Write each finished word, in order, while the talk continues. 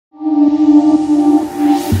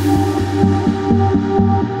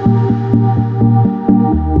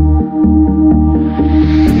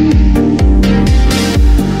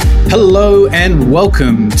and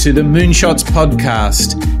welcome to the Moonshots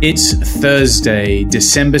podcast. It's Thursday,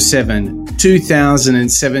 December 7,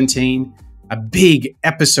 2017, a big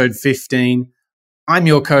episode 15. I'm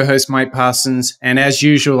your co-host, Mike Parsons, and as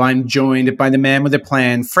usual, I'm joined by the man with a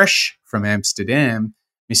plan, fresh from Amsterdam,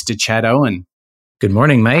 Mr. Chad Owen. Good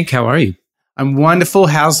morning, Mike. How are you? I'm wonderful.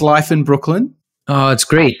 How's life in Brooklyn? Oh, it's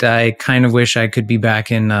great. I kind of wish I could be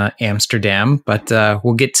back in Amsterdam, but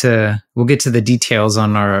we'll get to the details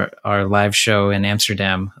on our live show in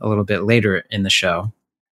Amsterdam a little bit later in the show.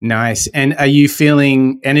 Nice. And are you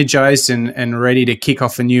feeling energized and ready to kick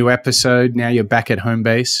off a new episode now you're back at home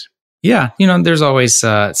base? Yeah, there's always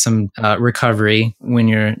some recovery when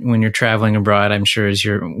you're traveling abroad, I'm sure, as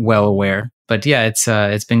you're well aware. But yeah,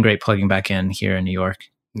 it's been great plugging back in here in New York.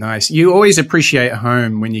 Nice. You always appreciate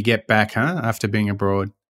home when you get back, huh? After being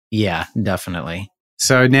abroad. Yeah, definitely.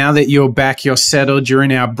 So now that you're back, you're settled, you're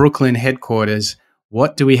in our Brooklyn headquarters.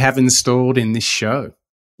 What do we have installed in this show?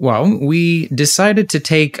 Well, we decided to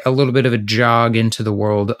take a little bit of a jog into the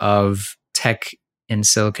world of tech in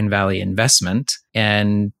Silicon Valley investment.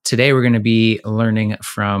 And today we're going to be learning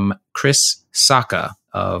from Chris Sacca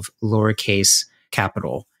of Lowercase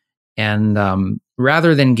Capital. And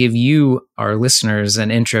rather than give you, our listeners, an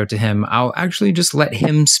intro to him, I'll actually just let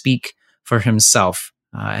him speak for himself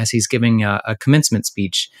as he's giving a commencement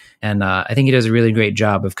speech. And I think he does a really great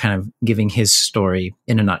job of kind of giving his story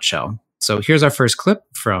in a nutshell. So here's our first clip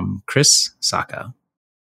from Chris Sacca.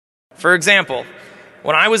 For example,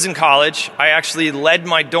 when I was in college, I actually led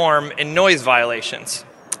my dorm in noise violations.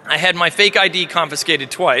 I had my fake ID confiscated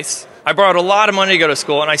twice. I borrowed a lot of money to go to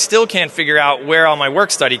school, and I still can't figure out where all my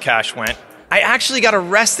work-study cash went. I actually got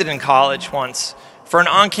arrested in college once for an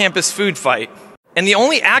on-campus food fight. And the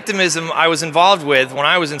only activism I was involved with when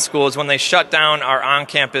I was in school is when they shut down our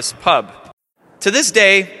on-campus pub. To this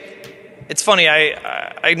day, it's funny,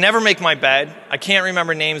 I never make my bed, I can't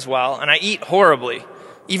remember names well, and I eat horribly.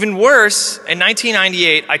 Even worse, in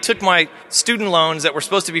 1998, I took my student loans that were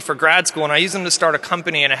supposed to be for grad school and I used them to start a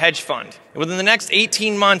company and a hedge fund. Within the next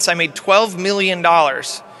 18 months, I made $12 million.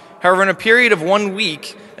 However, in a period of 1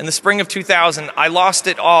 week, in the spring of 2000, I lost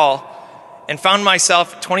it all and found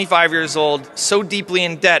myself at 25 years old so deeply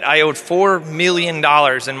in debt, I owed $4 million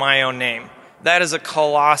in my own name. That is a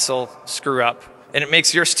colossal screw up, and it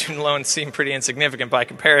makes your student loans seem pretty insignificant by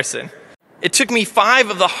comparison. It took me 5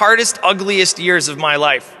 of the hardest, ugliest years of my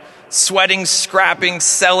life, sweating, scrapping,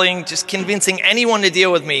 selling, just convincing anyone to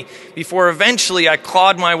deal with me, before eventually I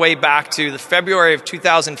clawed my way back to the February of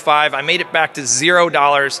 2005. I made it back to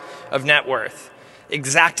 $0 of net worth.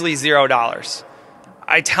 Exactly $0.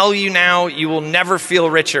 I tell you now, you will never feel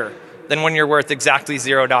richer than when you're worth exactly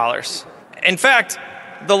 $0. In fact,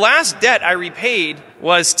 the last debt I repaid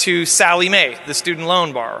was to Sallie Mae, the student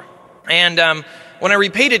loan borrower. And when I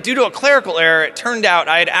repaid it due to a clerical error, it turned out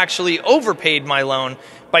I had actually overpaid my loan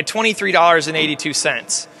by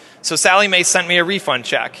 $23.82. So Sallie Mae sent me a refund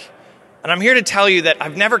check. And I'm here to tell you that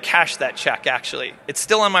I've never cashed that check, actually. It's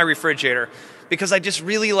still on my refrigerator because I just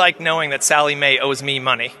really like knowing that Sallie Mae owes me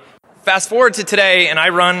money. Fast forward to today, and I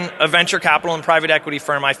run a venture capital and private equity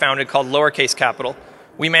firm I founded called Lowercase Capital.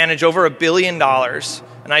 We manage over $1 billion,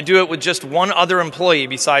 and I do it with just one other employee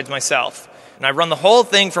besides myself. And I run the whole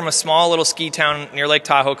thing from a small little ski town near Lake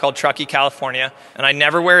Tahoe called Truckee, California. And I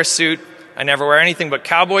never wear a suit. I never wear anything but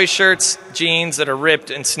cowboy shirts, jeans that are ripped,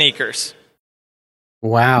 and sneakers.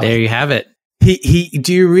 Wow. There you have it. He.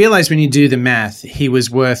 Do you realize when you do the math, he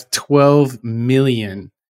was worth $12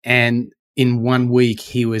 million, and in 1 week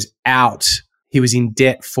he was out. He was in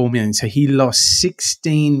debt $4 million. So he lost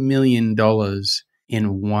 $16 million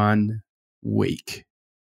in 1 week.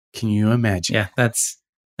 Can you imagine? Yeah, that's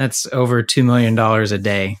over $2 million a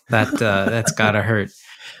day. That's gotta hurt.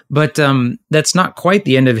 But that's not quite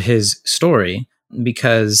the end of his story,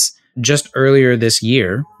 because just earlier this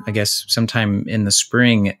year, I guess sometime in the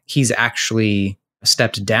spring, he's actually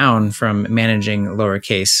stepped down from managing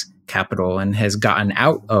Lowercase Capital and has gotten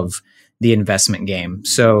out of the investment game.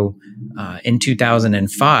 So in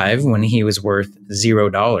 2005, when he was worth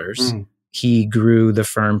 $0, he grew the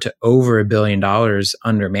firm to over $1 billion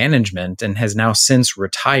under management and has now since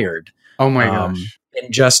retired. Oh my gosh.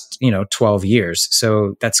 In just, 12 years.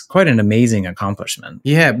 So that's quite an amazing accomplishment.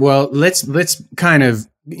 Yeah, well, let's kind of,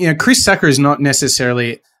 Chris Sacca is not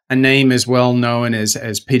necessarily a name as well known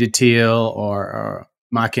as Peter Thiel or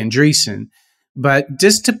Mark Andreessen, but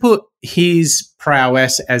just to put his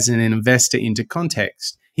prowess as an investor into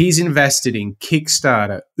context, he's invested in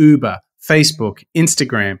Kickstarter, Uber, Facebook,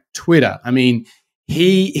 Instagram, Twitter. I mean,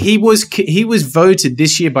 he was voted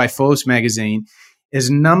this year by Forbes magazine as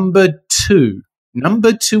number two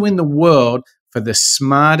in the world for the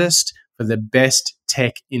smartest, for the best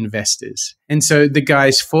tech investors. And so the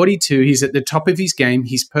guy's 42. He's at the top of his game.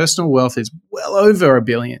 His personal wealth is well over $1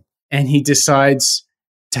 billion. And he decides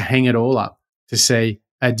to hang it all up, to say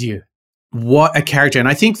adieu. What a character. And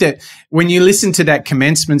I think that when you listen to that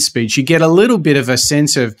commencement speech, you get a little bit of a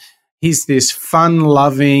sense of he's this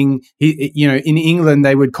fun-loving, in England,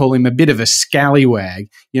 they would call him a bit of a scallywag.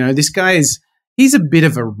 This guy he's a bit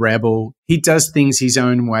of a rebel. He does things his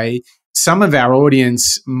own way. Some of our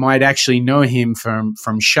audience might actually know him from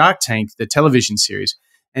Shark Tank, the television series.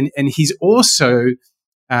 And he's also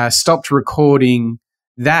stopped recording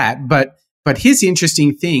that. But here's the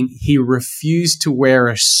interesting thing. He refused to wear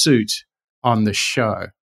a suit on the show.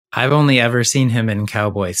 I've only ever seen him in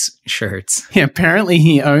Cowboys shirts. Yeah, apparently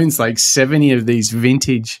he owns like 70 of these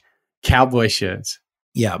vintage cowboy shirts.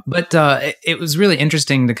 Yeah, but it was really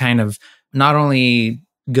interesting to kind of not only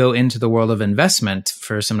go into the world of investment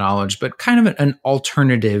for some knowledge, but kind of an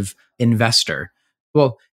alternative investor.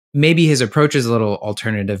 Well, maybe his approach is a little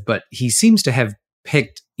alternative, but he seems to have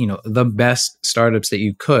picked, the best startups that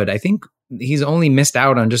you could. I think he's only missed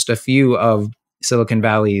out on just a few of Silicon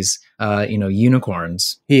Valley's,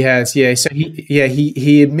 unicorns. He has, yeah. So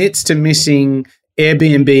he admits to missing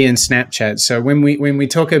Airbnb and Snapchat. So when we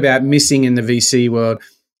talk about missing in the VC world,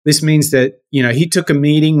 this means that he took a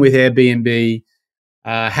meeting with Airbnb,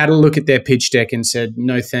 had a look at their pitch deck, and said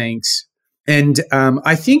no thanks. And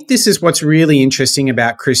I think this is what's really interesting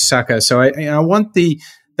about Chris Sacca. So I want the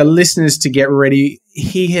listeners to get ready.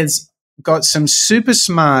 He has got some super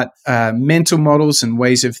smart mental models and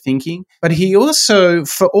ways of thinking, but he also,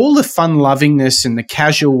 for all the fun-lovingness and the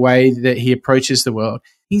casual way that he approaches the world,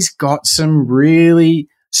 he's got some really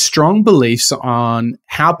strong beliefs on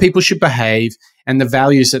how people should behave and the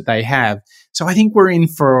values that they have. So I think we're in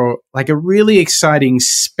for like a really exciting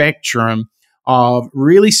spectrum of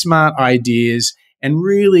really smart ideas and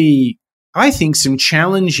really, I think, some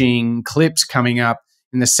challenging clips coming up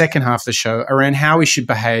in the second half of the show around how we should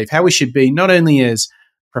behave, how we should be not only as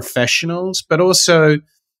professionals, but also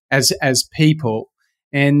as people.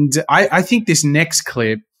 And I think this next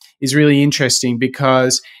clip is really interesting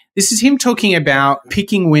because this is him talking about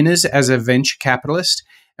picking winners as a venture capitalist.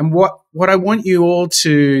 And what I want you all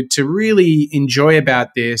to really enjoy about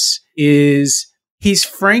this is his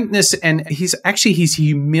frankness and his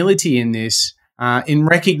humility in this, in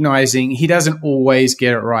recognizing he doesn't always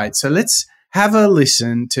get it right. So let's have a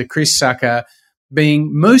listen to Chris Sacca being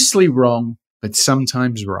mostly wrong, but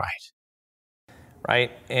sometimes right.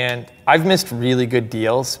 Right. And I've missed really good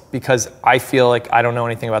deals because I feel like I don't know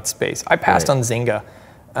anything about the space. I passed on Zynga.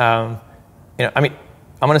 I'm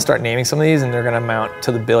going to start naming some of these and they're going to amount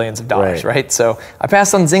to the billions of dollars, right? So I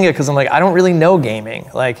passed on Zynga because I'm like, I don't really know gaming.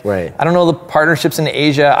 I don't know the partnerships in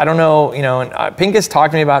Asia. I don't know, and Pincus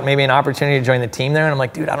talked to me about maybe an opportunity to join the team there. And I'm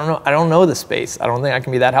like, dude, I don't know the space. I don't think I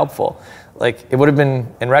can be that helpful. It would have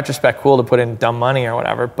been, in retrospect, cool to put in dumb money or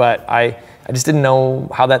whatever, but I just didn't know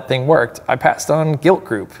how that thing worked. I passed on Gilt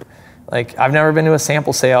Group. I've never been to a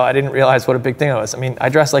sample sale. I didn't realize what a big thing it was. I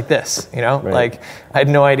dress like this, I had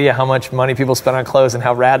no idea how much money people spend on clothes and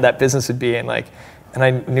how rad that business would be. And I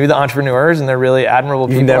knew the entrepreneurs and they're really admirable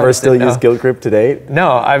people. You never still use Gilt Group to date?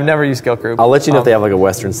 No, I've never used Gilt Group. I'll let you know if they have a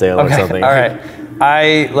Western sale or something. All right.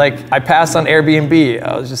 I passed on Airbnb.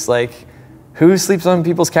 I was just like, who sleeps on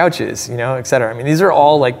people's couches, et cetera. These are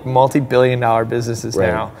all multi-billion-dollar businesses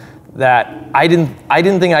now that I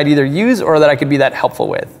didn't think I'd either use or that I could be that helpful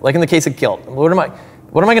with. Like in the case of Gilt, what am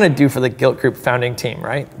I going to do for the Gilt Group founding team,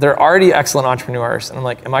 right? They're already excellent entrepreneurs. And I'm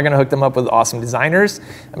like, am I going to hook them up with awesome designers?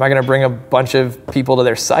 Am I going to bring a bunch of people to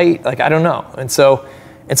their site? I don't know. And so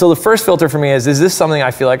the first filter for me is this something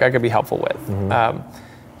I feel like I could be helpful with? Mm-hmm.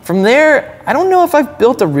 From there, I don't know if I've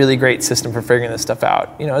built a really great system for figuring this stuff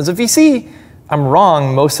out. As a VC, I'm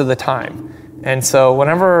wrong most of the time. And so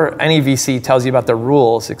whenever any VC tells you about the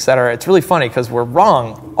rules, et cetera, it's really funny because we're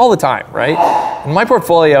wrong all the time, right? In my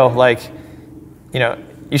portfolio,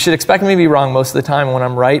 you should expect me to be wrong most of the time. When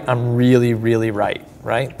I'm right, I'm really, really right?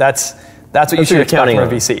 That's what you should expect from a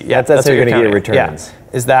VC. Yeah, that's how you're going to get returns.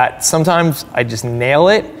 Yeah, is that sometimes I just nail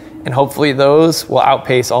it, and hopefully those will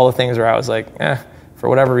outpace all the things where I was like, for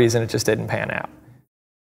whatever reason, it just didn't pan out.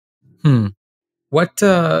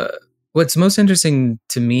 What's most interesting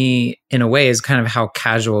to me, in a way, is kind of how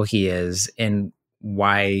casual he is and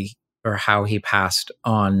why or how he passed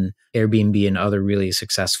on Airbnb and other really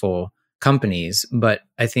successful companies. But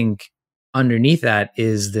I think underneath that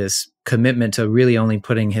is this commitment to really only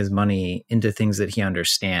putting his money into things that he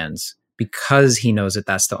understands, because he knows that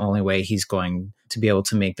that's the only way he's going to be able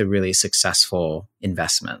to make the really successful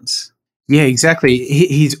investments. Yeah, exactly.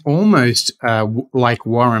 He's almost like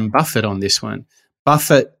Warren Buffett on this one.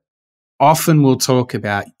 Buffett often will talk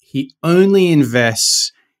about he only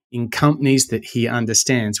invests in companies that he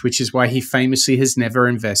understands, which is why he famously has never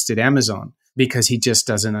invested Amazon, because he just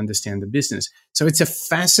doesn't understand the business. So it's a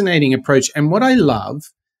fascinating approach. And what I love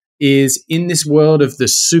is in this world of the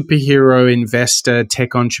superhero investor,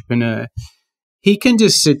 tech entrepreneur, he can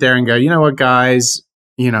just sit there and go, you know what, guys,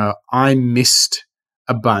 I missed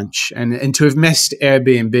a bunch. And to have missed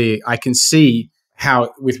Airbnb, I can see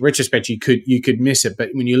how, with retrospect, you could miss it. But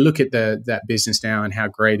when you look at that business now and how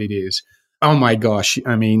great it is, oh my gosh,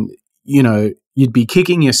 I mean, you'd be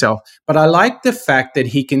kicking yourself. But I like the fact that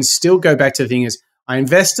he can still go back to the thing is, I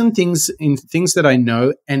invest in things that I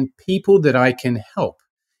know and people that I can help.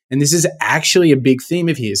 And this is actually a big theme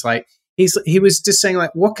of his. Like he was just saying,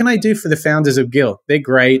 like, what can I do for the founders of Guilt? They're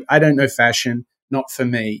great. I don't know fashion, not for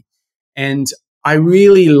me. And I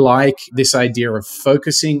really like this idea of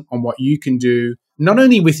focusing on what you can do, not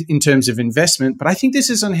only in terms of investment, but I think this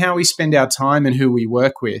is on how we spend our time and who we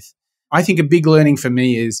work with. I think a big learning for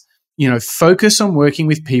me is, focus on working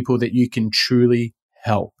with people that you can truly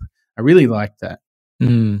help. I really like that.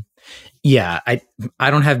 Mm. Yeah,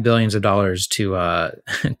 I don't have billions of dollars to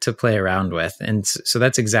to play around with, and so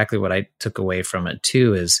that's exactly what I took away from it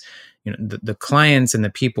too. Is the clients and the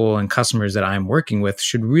people and customers that I'm working with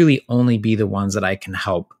should really only be the ones that I can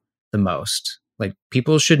help the most. Like,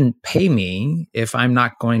 people shouldn't pay me if I'm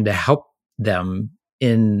not going to help them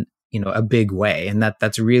in a big way, and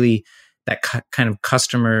that's really that kind of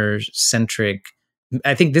customer centric.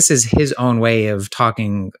 I think this is his own way of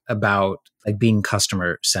talking about like being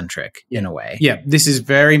customer centric in a way. Yeah, this is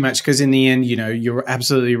very much because in the end, you're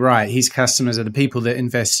absolutely right. His customers are the people that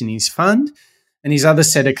invest in his fund, and his other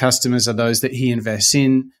set of customers are those that he invests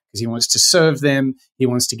in because he wants to serve them. He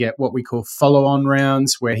wants to get what we call follow-on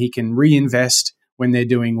rounds where he can reinvest when they're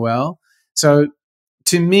doing well. So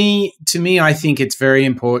to me, I think it's very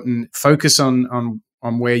important. Focus on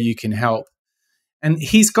where you can help. And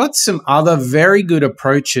he's got some other very good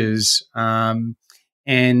approaches. What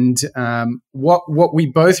we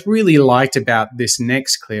both really liked about this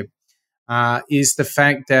next clip is the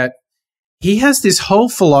fact that he has this whole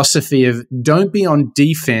philosophy of don't be on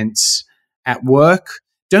defense at work,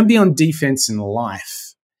 don't be on defense in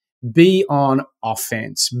life. Be on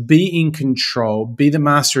offense, be in control, be the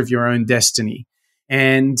master of your own destiny.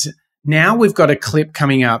 And now we've got a clip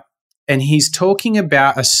coming up, and he's talking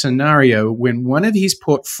about a scenario when one of his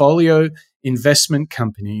portfolio investment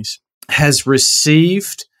companies has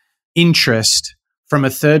received interest from a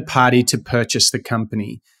third party to purchase the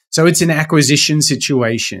company. So it's an acquisition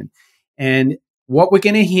situation. And what we're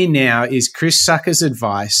going to hear now is Chris Sacca's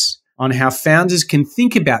advice on how founders can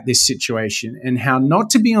think about this situation and how not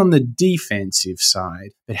to be on the defensive side,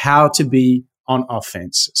 but how to be on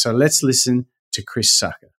offense. So let's listen to Chris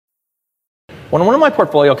Sacca. When one of my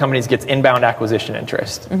portfolio companies gets inbound acquisition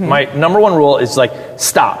interest, my number one rule is like,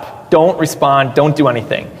 stop, don't respond, don't do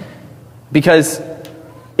anything. Because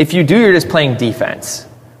if you do, you're just playing defense,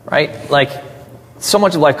 right? Like, so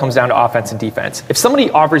much of life comes down to offense and defense. If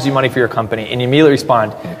somebody offers you money for your company and you immediately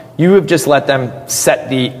respond, you have just let them set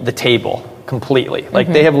the table completely. Like,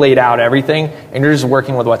 they have laid out everything and you're just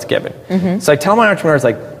working with what's given. So I tell my entrepreneurs,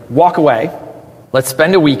 like, walk away, let's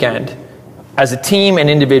spend a weekend as a team and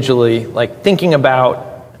individually, like, thinking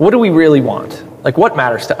about what do we really want? Like, what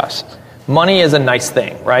matters to us? Money is a nice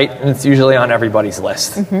thing, right? And it's usually on everybody's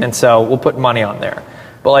list. And so we'll put money on there.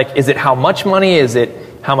 But like, is it how much money? Is it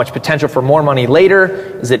how much potential for more money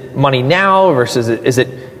later? Is it money now versus is it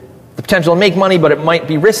the potential to make money, but it might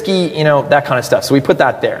be risky, that kind of stuff. So we put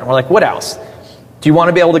that there. And we're like, what else? Do you want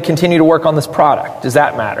to be able to continue to work on this product? Does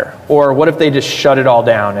that matter? Or what if they just shut it all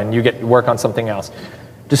down and you get to work on something else?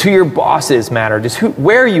 Does who your boss is matter? Does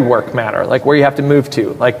where you work matter? Like, where you have to move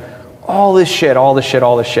to? Like, all this shit.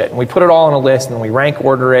 And we put it all on a list and we rank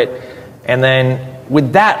order it. And then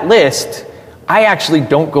with that list, I actually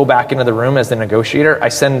don't go back into the room as the negotiator. I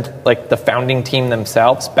send like the founding team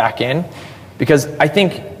themselves back in, because I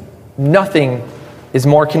think nothing is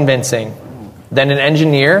more convincing than an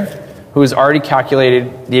engineer who has already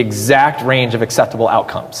calculated the exact range of acceptable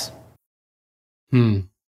outcomes.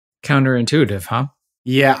 Counterintuitive, huh?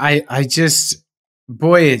 Yeah, I just,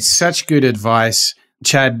 boy, it's such good advice.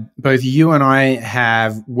 Chad, both you and I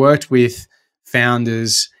have worked with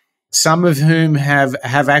founders, some of whom have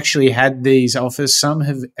actually had these offers. Some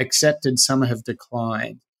have accepted, some have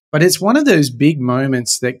declined. But it's one of those big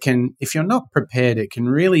moments that can, if you're not prepared, it can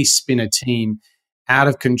really spin a team out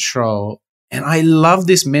of control. And I love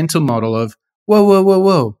this mental model of,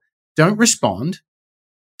 whoa. Don't respond.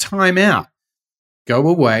 Time out. Go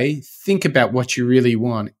away. Think about what you really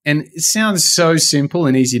want. And it sounds so simple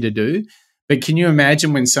and easy to do, But can you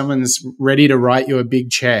imagine when someone's ready to write you a big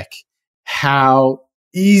check, how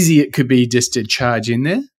easy it could be just to charge in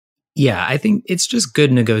there? Yeah, I think it's just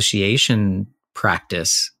good negotiation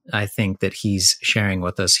practice, I think, that he's sharing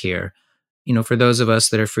with us here. You know, for those of us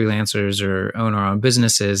that are freelancers or own our own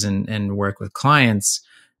businesses and work with clients,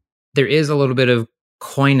 there is a little bit of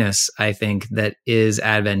coyness, I think, that is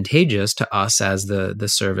advantageous to us as the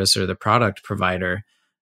service or the product provider.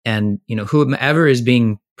 And, you know, whomever is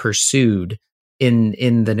being pursued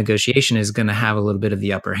in the negotiation is going to have a little bit of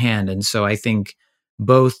the upper hand. And so I think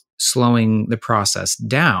both slowing the process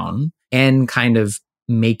down and kind of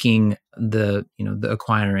making the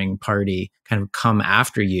acquiring party kind of come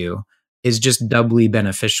after you is just doubly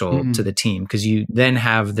beneficial to the team, because you then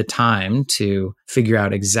have the time to figure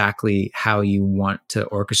out exactly how you want to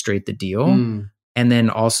orchestrate the deal. And then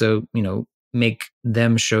also, you know, make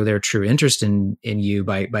them show their true interest in you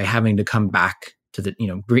by having to come back to the, you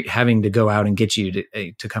know, having to go out and get you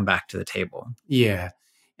to come back to the table. Yeah.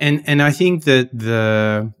 And I think that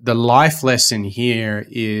the life lesson here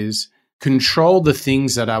is control the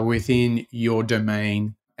things that are within your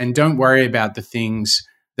domain and don't worry about the things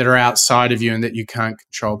that are outside of you and that you can't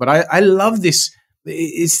control. But I love this.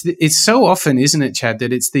 It's so often, isn't it, Chad,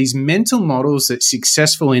 that it's these mental models that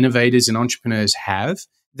successful innovators and entrepreneurs have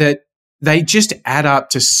that they just add up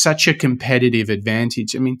to such a competitive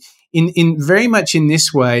advantage. I mean, in very much in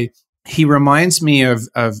this way, he reminds me of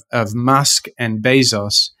Musk and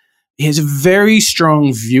Bezos. He has a very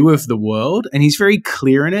strong view of the world and he's very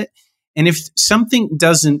clear in it. And if something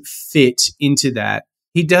doesn't fit into that,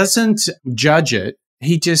 he doesn't judge it.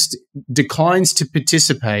 He just declines to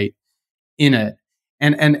participate in it.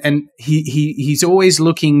 And he's always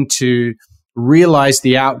looking to realize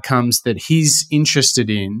the outcomes that he's interested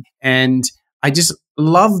in. And I just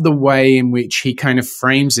love the way in which he kind of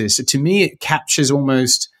frames this. So to me, it captures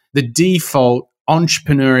almost the default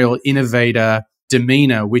entrepreneurial innovator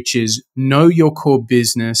demeanor, which is know your core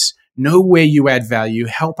business, know where you add value,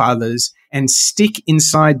 help others, and stick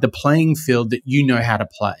inside the playing field that you know how to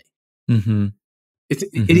play.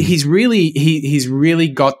 He's really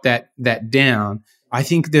got that down. I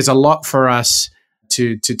think there's a lot for us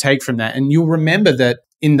to take from that. And you'll remember that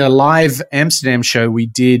in the live Amsterdam show we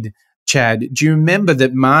did, Chad, do you remember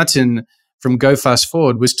that Martin from Go Fast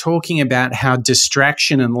Forward was talking about how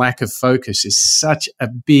distraction and lack of focus is such a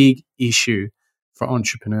big issue for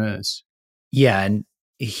entrepreneurs? Yeah, and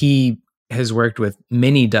he has worked with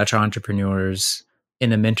many Dutch entrepreneurs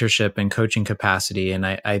in a mentorship and coaching capacity. And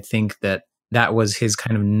I think that was his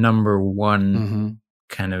kind of number one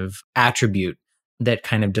kind of attribute that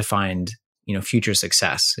kind of defined, you know, future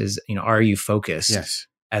success is, you know, are you focused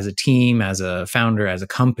as a team, as a founder, as a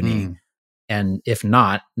company? And if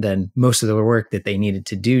not, then most of the work that they needed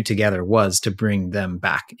to do together was to bring them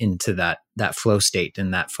back into that flow state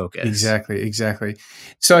and that focus. Exactly.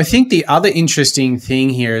 So I think the other interesting thing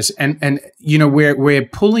here is, and you know, we're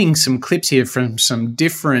pulling some clips here from some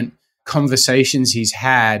different conversations he's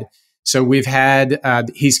had. So we've had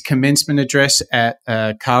his commencement address at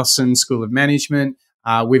Carlson School of Management.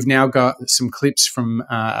 We've now got some clips from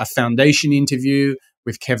a foundation interview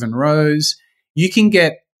with Kevin Rose. You can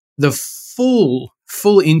get the full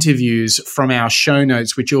interviews from our show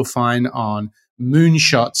notes, which you'll find on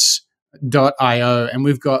moonshots.io. And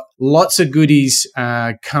we've got lots of goodies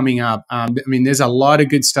coming up. I mean, there's a lot of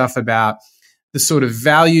good stuff about the sort of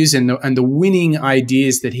values and the winning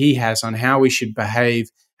ideas that he has on how we should behave,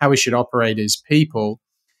 how we should operate as people.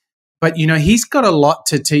 But, you know, he's got a lot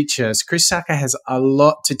to teach us. Chris Sacca has a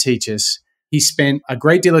lot to teach us. He spent a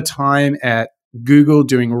great deal of time at Google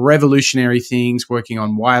doing revolutionary things, working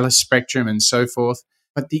on wireless spectrum and so forth.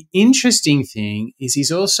 But the interesting thing is he's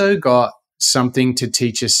also got something to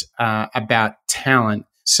teach us about talent.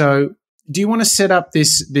 So do you want to set up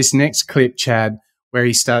this next clip, Chad, where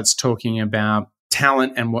he starts talking about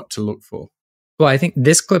talent and what to look for? Well, I think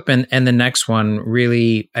this clip and the next one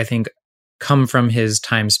really, I think, come from his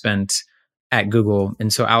time spent at Google.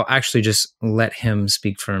 And so I'll actually just let him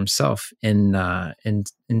speak for himself in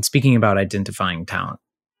speaking about identifying talent.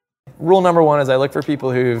 Rule number one is I look for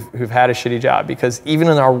people who've had a shitty job, because even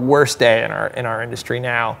in our worst day in our industry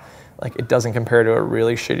now, like, it doesn't compare to a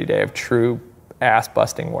really shitty day of true ass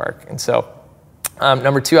busting work. And so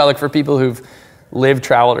number two, I look for people who've lived,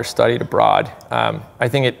 traveled, or studied abroad. I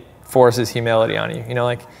think it forces humility on you. You know,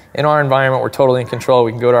 like, in our environment, we're totally in control.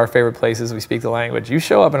 We can go to our favorite places. We speak the language. You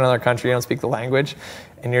show up in another country, you don't speak the language,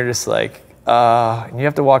 and you're just like, and you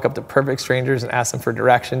have to walk up to perfect strangers and ask them for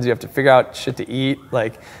directions. You have to figure out shit to eat.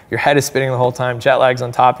 Like, your head is spinning the whole time. Jet lag's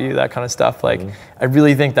on top of you, that kind of stuff. Like, I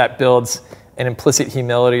really think that builds an implicit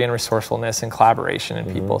humility and resourcefulness and collaboration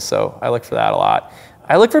in people. So I look for that a lot.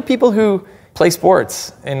 I look for people who play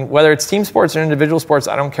sports, and whether it's team sports or individual sports,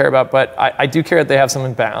 I don't care about, but I do care that they have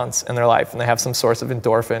some balance in their life and they have some source of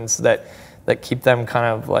endorphins that keep them kind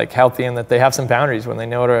of like healthy, and that they have some boundaries when they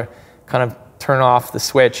know to kind of turn off the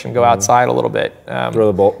switch and go outside a little bit.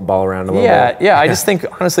 Throw the ball around a little bit. Yeah. I just think,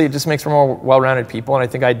 honestly, it just makes for more well-rounded people, and I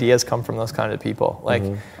think ideas come from those kind of people. Like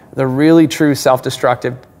the really true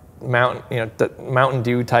self-destructive Mountain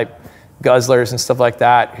Dew type guzzlers and stuff like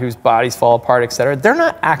that, whose bodies fall apart, et cetera, they're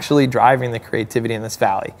not actually driving the creativity in this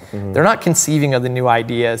valley. They're not conceiving of the new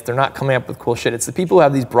ideas. They're not coming up with cool shit. It's the people who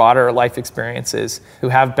have these broader life experiences, who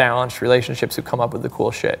have balanced relationships, who come up with the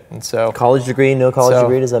cool shit. And so, college degree, no college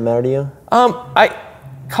degree, does that matter to you?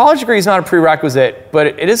 College degree is not a prerequisite, but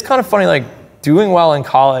it is kind of funny, like doing well in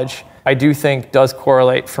college, I do think does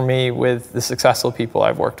correlate for me with the successful people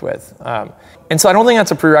I've worked with. And so I don't think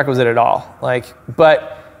that's a prerequisite at all.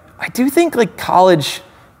 But I do think like college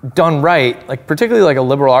done right, like particularly like a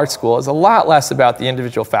liberal arts school, is a lot less about the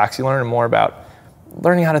individual facts you learn and more about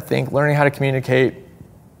learning how to think, learning how to communicate,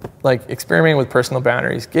 like experimenting with personal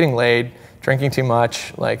boundaries, getting laid, drinking too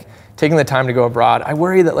much, like taking the time to go abroad. I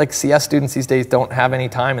worry that like CS students these days don't have any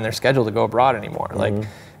time in their schedule to go abroad anymore.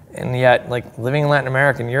 And yet like living in Latin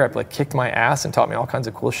America and Europe like kicked my ass and taught me all kinds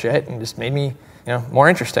of cool shit and just made me more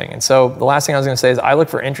interesting. And so the last thing I was going to say is I look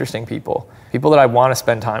for interesting people that I want to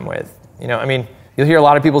spend time with. I mean, you'll hear a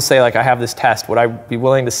lot of people say like, I have this test. Would I be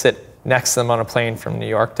willing to sit next to them on a plane from New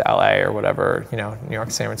York to LA or whatever, New York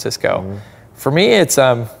to San Francisco? For me, it's,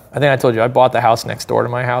 I think I told you, I bought the house next door to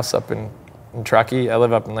my house up in Truckee. I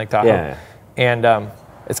live up in Lake Tahoe. Yeah. And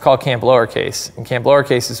it's called Camp Lowercase. And Camp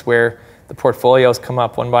Lowercase is where the portfolios come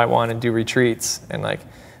up one by one and do retreats. And like,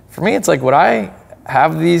 for me, it's like, would I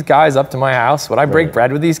have these guys up to my house? Would I break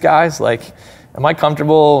bread with these guys? Like, am I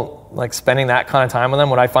comfortable like spending that kind of time with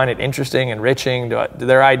them? Would I find it interesting, enriching? Do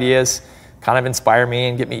their ideas kind of inspire me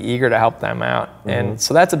and get me eager to help them out? And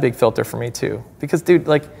so that's a big filter for me too. Because dude,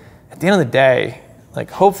 like at the end of the day,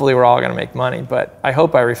 like hopefully we're all going to make money, but I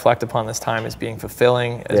hope I reflect upon this time as being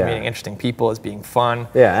fulfilling, as meeting interesting people, as being fun,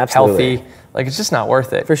 healthy. Like it's just not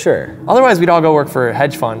worth it. For sure. Otherwise we'd all go work for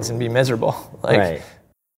hedge funds and be miserable. Like,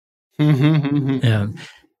 Yeah.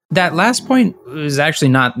 That last point was actually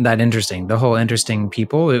not that interesting. The whole interesting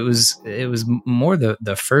people, it was more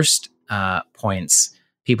the first points.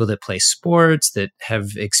 People that play sports, that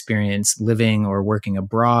have experienced living or working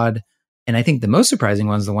abroad. And I think the most surprising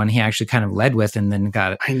one is the one he actually kind of led with and then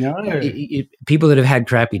got. I know. People that have had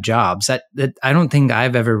crappy jobs. That I don't think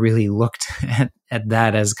I've ever really looked at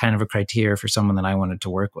that as kind of a criteria for someone that I wanted to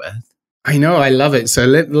work with. I know. I love it. So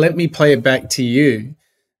let me play it back to you.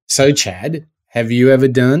 So Chad, have you ever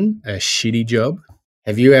done a shitty job?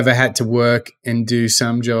 Have you ever had to work and do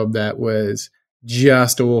some job that was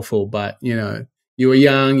just awful, but you were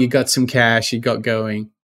young, you got some cash, you got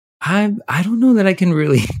going? I don't know that I can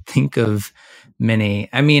really think of many.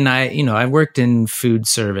 I mean, I worked in food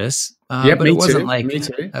service, but it wasn't like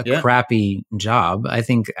a crappy job. I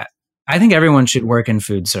think everyone should work in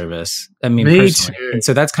food service. I mean, personally. Too. And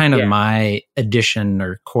so that's kind of my addition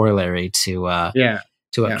or corollary to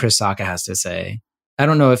what Chris Sacca has to say. I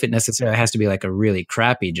don't know if it necessarily has to be like a really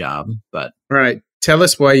crappy job, but right. Tell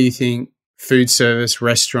us why you think food service,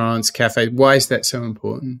 restaurants, cafes. Why is that so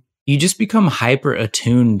important? You just become hyper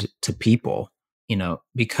attuned to people,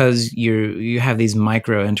 because you have these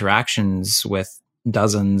micro interactions with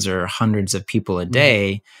dozens or hundreds of people a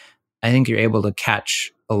day. I think you're able to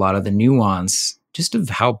catch a lot of the nuance just of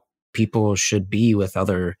how people should be with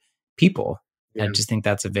other people. I just think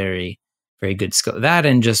that's a very, very good skill. That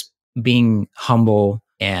and just being humble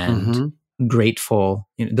and grateful.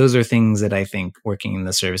 Those are things that I think working in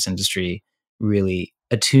the service industry really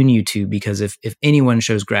attune you to, because if anyone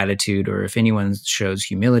shows gratitude or if anyone shows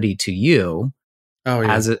humility to you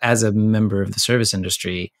as a member of the service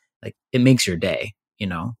industry, like it makes your day,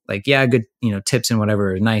 good, tips and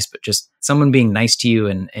whatever are nice, but just someone being nice to you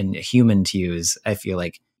and human to you is, I feel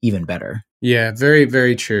like, even better. Yeah, very,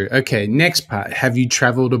 very true. Okay, next part. Have you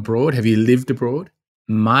traveled abroad? Have you lived abroad?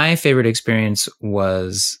 My favorite experience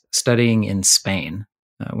was studying in Spain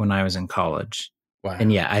when I was in college. Wow.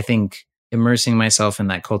 And I think immersing myself in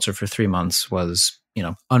that culture for 3 months was,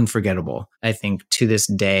 unforgettable. I think to this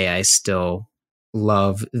day, I still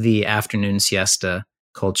love the afternoon siesta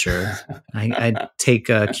culture. I take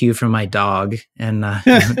a cue from my dog and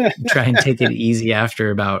try and take it easy after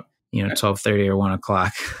about 12:30 or 1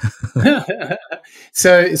 o'clock.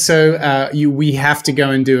 So we have to go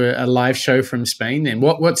and do a live show from Spain. Then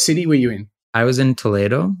what city were you in? I was in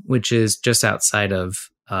Toledo, which is just outside of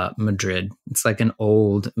Madrid. It's like an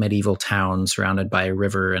old medieval town surrounded by a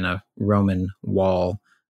river and a Roman wall.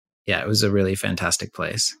 Yeah, it was a really fantastic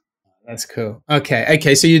place. That's cool.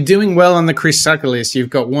 Okay. So you're doing well on the Chris Sucker list. You've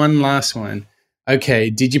got one last one. Okay.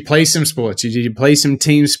 Did you play some sports? Did you play some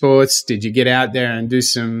team sports? Did you get out there and do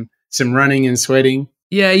some running and sweating?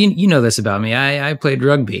 Yeah, you know this about me. I played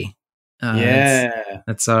rugby.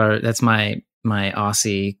 That's my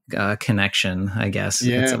Aussie connection, I guess.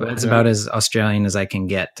 Yeah, it's about as Australian as I can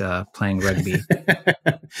get playing rugby.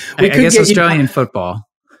 I guess Australian football.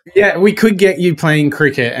 Yeah, we could get you playing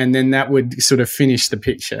cricket, and then that would sort of finish the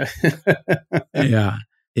picture. Yeah.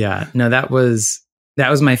 No, that was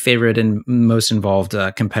my favorite and most involved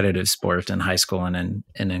competitive sport in high school and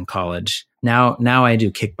in college. Now I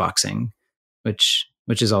do kickboxing, which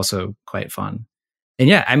is also quite fun. And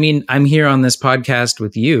yeah, I mean, I'm here on this podcast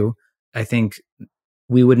with you. I think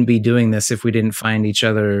we wouldn't be doing this if we didn't find each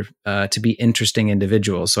other to be interesting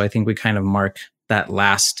individuals. So I think we kind of mark that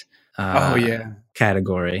last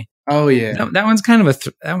category. Oh yeah. That one's kind of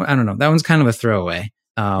I don't know. That one's kind of a throwaway.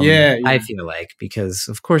 I feel like, because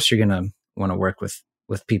of course you're going to want to work with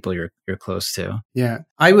people you're close to. Yeah.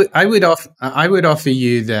 I would offer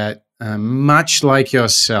you that much like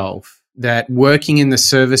yourself, that working in the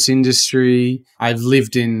service industry, I've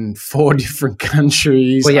lived in 4 different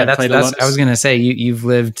countries. Well, yeah, that's I was going to say you've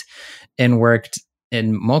lived and worked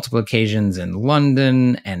in multiple occasions in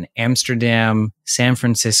London and Amsterdam, San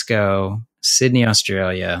Francisco, Sydney,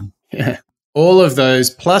 Australia. Yeah. All of those,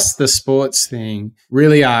 plus the sports thing,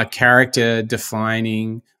 really are character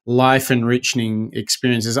defining, life enriching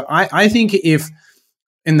experiences. I think if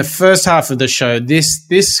in the first half of the show,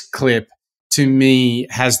 this clip to me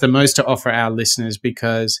has the most to offer our listeners,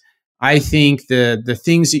 because I think the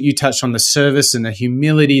things that you touched on, the service and the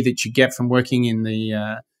humility that you get from working in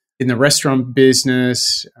the restaurant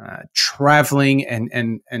business, traveling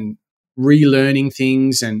and relearning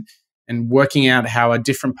things and working out how a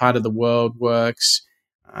different part of the world works,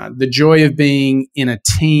 the joy of being in a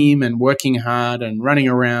team and working hard and running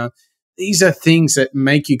around. These are things that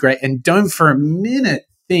make you great. And don't for a minute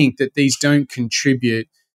think that these don't contribute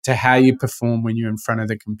to how you perform when you're in front of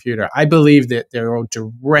the computer. I believe that they're all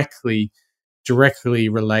directly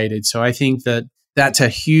related. So I think that that's a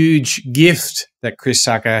huge gift that Chris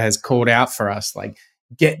Sacca has called out for us. Like,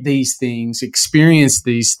 get these things, experience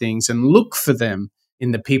these things, and look for them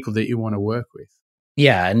in the people that you want to work with.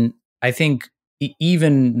 Yeah. And I think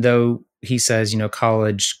even though he says,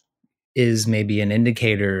 college is maybe an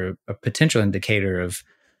indicator, a potential indicator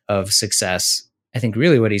of success, I think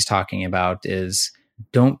really what he's talking about is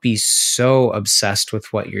don't be so obsessed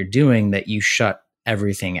with what you're doing that you shut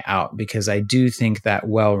everything out, because I do think that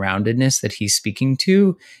well-roundedness that he's speaking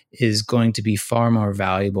to is going to be far more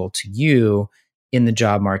valuable to you in the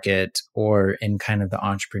job market or in kind of the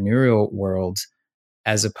entrepreneurial world,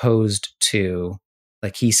 as opposed to,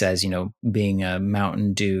 like he says, being a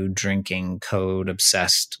Mountain Dew drinking, code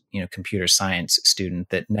obsessed, computer science student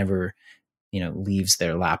that never, leaves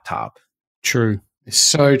their laptop. True.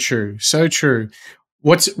 So true. So true.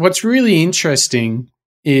 What's really interesting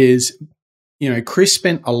is, Chris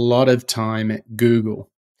spent a lot of time at Google,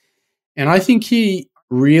 and I think he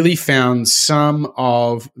really found some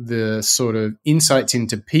of the sort of insights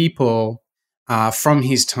into people from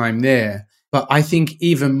his time there. But I think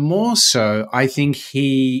even more so, I think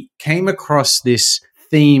he came across this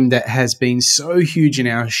theme that has been so huge in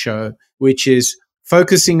our show, which is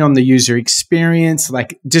focusing on the user experience,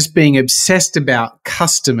 like just being obsessed about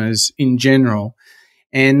customers in general.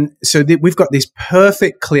 And so we've got this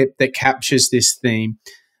perfect clip that captures this theme.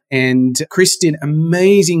 And Chris did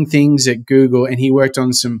amazing things at Google, and he worked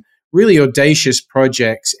on some really audacious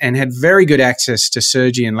projects and had very good access to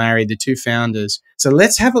Sergey and Larry, the two founders. So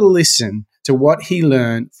let's have a listen to what he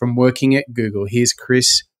learned from working at Google. Here's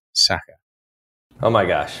Chris Sacca. Oh my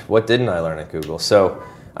gosh, what didn't I learn at Google? So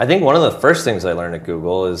I think one of the first things I learned at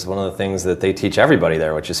Google is one of the things that they teach everybody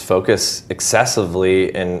there, which is focus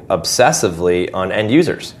excessively and obsessively on end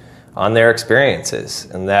users, on their experiences,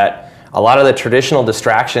 and that a lot of the traditional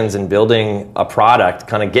distractions in building a product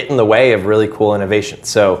kind of get in the way of really cool innovation.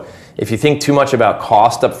 So if you think too much about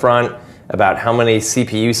cost up front, about how many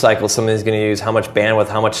CPU cycles somebody's going to use, how much bandwidth,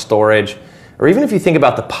 how much storage, or even if you think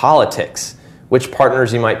about the politics, which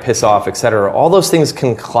partners you might piss off, et cetera, all those things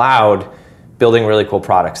can cloud building really cool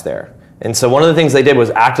products there. And so one of the things they did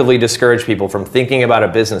was actively discourage people from thinking about a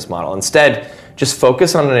business model. Instead, just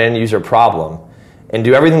focus on an end user problem and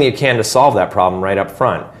do everything you can to solve that problem right up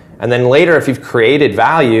front. And then later, if you've created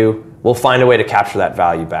value, we'll find a way to capture that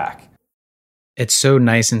value back. It's so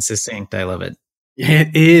nice and succinct. I love it.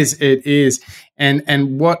 It is.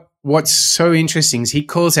 And what what's so interesting is he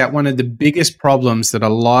calls out one of the biggest problems that a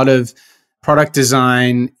lot of product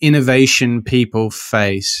design innovation people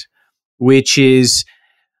face, which is,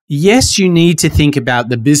 yes, you need to think about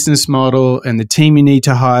the business model and the team you need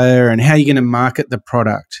to hire and how you're going to market the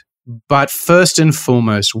product. But first and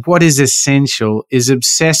foremost, what is essential is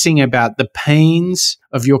obsessing about the pains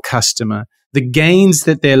of your customer, the gains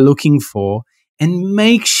that they're looking for, and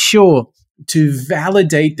make sure to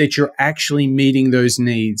validate that you're actually meeting those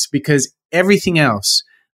needs, because everything else,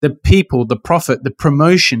 the people, the profit, the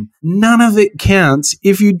promotion, none of it counts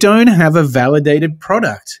if you don't have a validated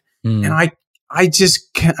product. And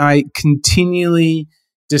I continually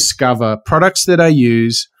discover products that I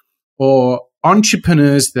use or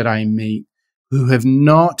entrepreneurs that I meet who have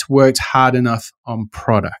not worked hard enough on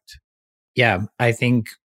product. Yeah, I think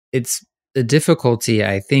it's the difficulty,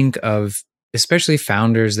 I think, of especially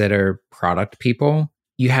founders that are product people.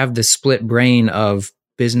 You have the split brain of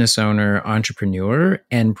business owner, entrepreneur,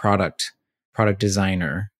 and product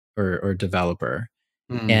designer or developer.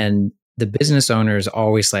 And the business owner is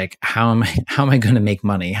always like, how am I going to make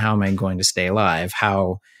money? How am I going to stay alive?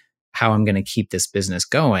 How I'm going to keep this business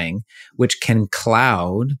going, which can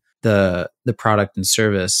cloud the product and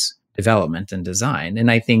service development and design.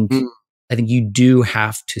 And I think you do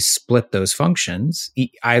have to split those functions,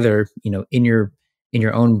 either, in your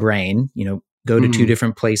own brain, go to two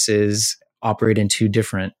different places, operate in two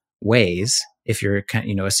different ways. If you're,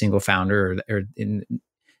 a single founder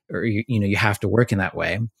or you have to work in that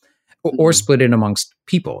way. Or split it amongst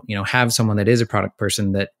people, have someone that is a product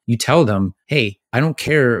person that you tell them, hey, I don't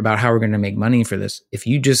care about how we're going to make money for this. If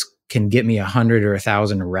you just can get me 100 or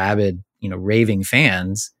 1,000 rabid, raving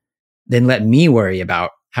fans, then let me worry about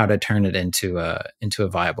how to turn it into a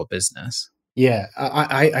viable business. Yeah,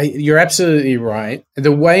 you're absolutely right.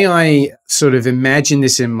 The way I sort of imagine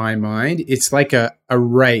this in my mind, it's like a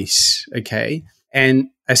race, okay? And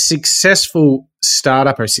a successful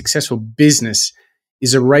startup or a successful business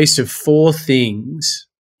is a race of four things.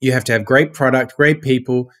 You have to have great product, great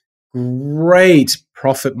people, great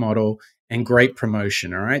profit model, and great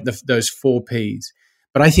promotion, all right? Those 4 Ps.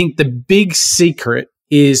 But I think the big secret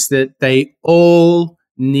is that they all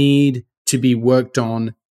need to be worked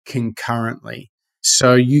on concurrently.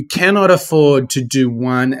 So you cannot afford to do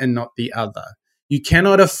one and not the other. You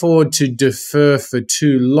cannot afford to defer for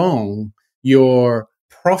too long your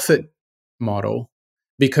profit model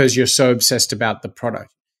because you're so obsessed about the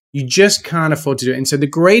product. You just can't afford to do it. And so the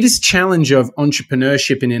greatest challenge of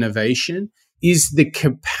entrepreneurship and innovation is the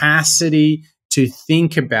capacity to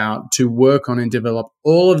think about, to work on and develop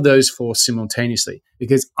all of those 4 simultaneously.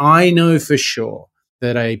 Because I know for sure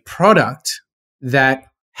that a product that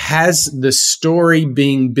has the story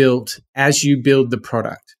being built as you build the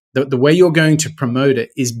product, the way you're going to promote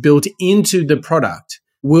it is built into the product,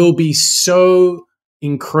 will be so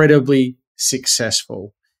incredibly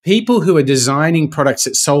successful. People who are designing products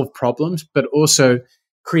that solve problems, but also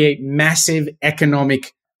create massive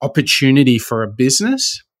economic opportunity for a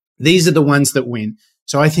business, these are the ones that win.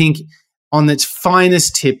 So I think on its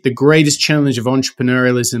finest tip, the greatest challenge of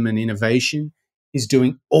entrepreneurialism and innovation is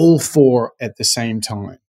doing all 4 at the same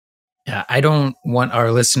time. Yeah, I don't want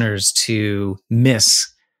our listeners to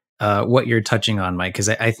miss what you're touching on, Mike, because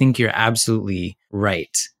I think you're absolutely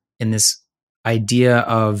right in this idea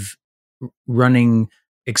of running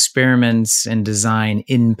experiments and design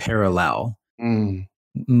in parallel,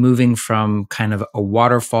 moving from kind of a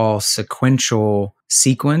waterfall sequential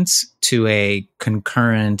sequence to a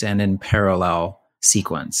concurrent and in parallel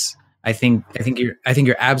sequence. I think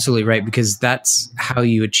you're absolutely right, because that's how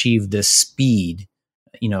you achieve the speed,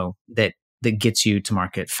 that gets you to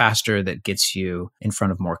market faster, that gets you in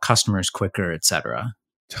front of more customers quicker, et cetera.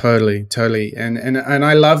 Totally. And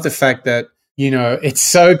I love the fact that, it's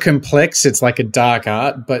so complex. It's like a dark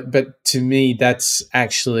art, but to me, that's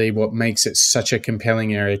actually what makes it such a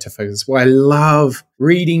compelling area to focus. Well, I love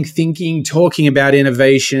reading, thinking, talking about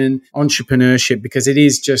innovation, entrepreneurship, because it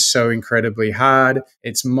is just so incredibly hard.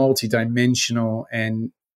 It's multidimensional.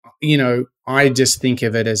 And, I just think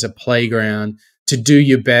of it as a playground to do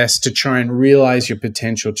your best, to try and realize your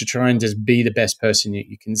potential, to try and just be the best person that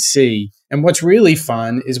you can see. And what's really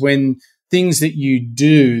fun is when things that you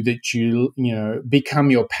do that you become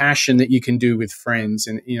your passion that you can do with friends.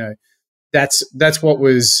 And, that's what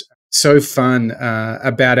was so fun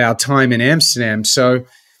about our time in Amsterdam. So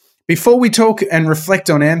before we talk and reflect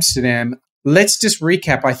on Amsterdam, let's just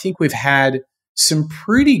recap. I think we've had some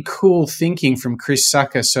pretty cool thinking from Chris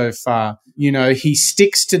Sacca so far. He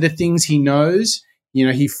sticks to the things he knows.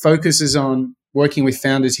 He focuses on working with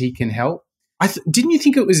founders he can help. Didn't you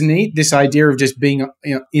think it was neat, this idea of just being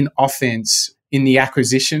in offense in the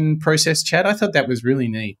acquisition process, Chad. I thought that was really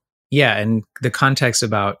neat. Yeah, and the context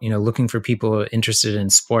about looking for people interested in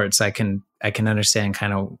sports, I can understand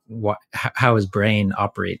kind of how his brain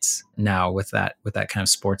operates now with that kind of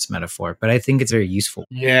sports metaphor. But I think it's very useful.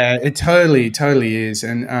 Yeah, it totally is.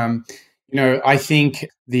 And I think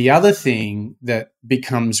the other thing that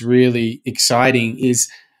becomes really exciting is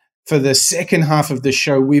for the second half of the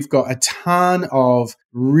show, we've got a ton of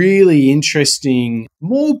really interesting,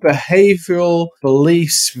 more behavioral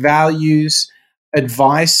beliefs, values,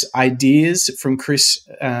 advice, ideas from Chris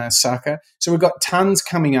Sacca. So we've got tons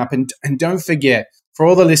coming up. And don't forget, for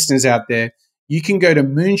all the listeners out there, you can go to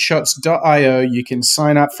moonshots.io. You can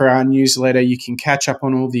sign up for our newsletter. You can catch up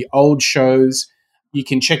on all the old shows. You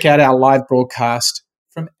can check out our live broadcast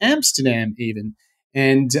from Amsterdam even.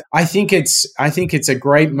 And I think it's a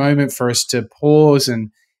great moment for us to pause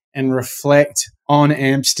and reflect on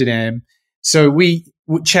Amsterdam. So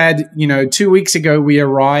Chad, 2 weeks ago, we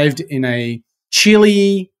arrived in a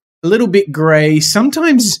chilly, a little bit gray,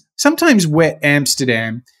 sometimes wet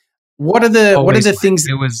Amsterdam. What are the things?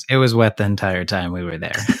 It was wet the entire time we were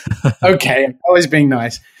there. Okay, always being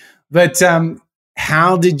nice. But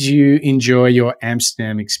how did you enjoy your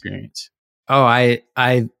Amsterdam experience? Oh, I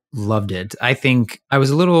loved it. I think I was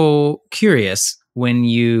a little curious when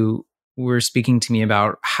you were speaking to me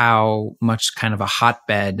about how much kind of a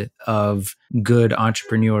hotbed of good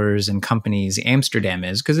entrepreneurs and companies Amsterdam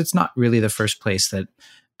is, because it's not really the first place that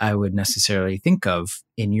I would necessarily think of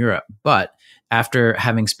in Europe. But after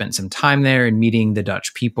having spent some time there and meeting the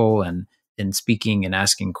Dutch people and speaking and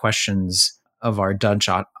asking questions of our Dutch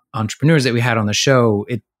entrepreneurs that we had on the show,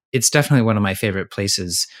 it's definitely one of my favorite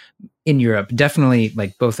places in Europe. Definitely,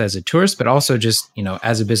 like, both as a tourist, but also just,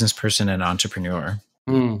 as a business person and entrepreneur.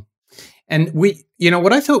 Mm. And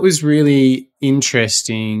what I thought was really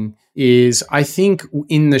interesting is I think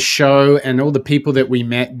in the show and all the people that we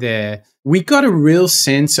met there, we got a real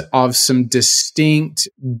sense of some distinct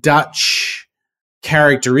Dutch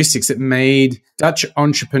characteristics that made Dutch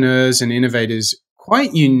entrepreneurs and innovators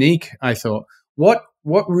quite unique, I thought. What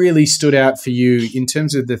really stood out for you in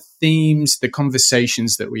terms of the themes, the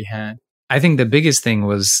conversations that we had? I think the biggest thing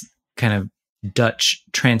was kind of Dutch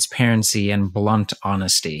transparency and blunt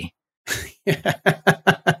honesty.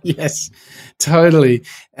 Yes, totally.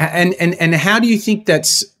 And how do you think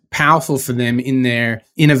that's powerful for them in their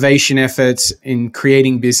innovation efforts in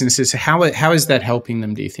creating businesses? How is that helping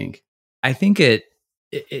them, do you think? I think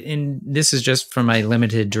and this is just from my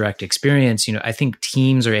limited direct experience, I think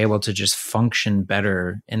teams are able to just function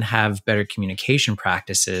better and have better communication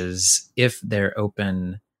practices if they're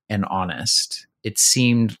open and honest. It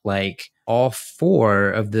seemed like all four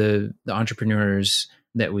of the entrepreneurs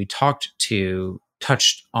that we talked to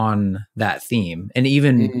touched on that theme, and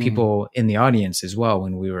even people in the audience as well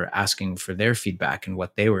when we were asking for their feedback and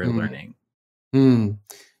what they were learning.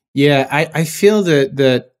 Yeah, I feel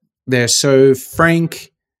that they're so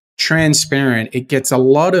frank, transparent. It gets a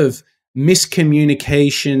lot of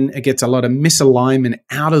miscommunication. It gets a lot of misalignment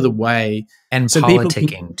out of the way. And so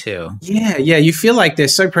politicking too. Yeah. You feel like they're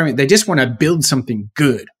so primitive. They just want to build something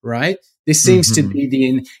good, right? This seems to be the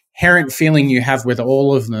inherent feeling you have with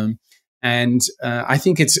all of them. And I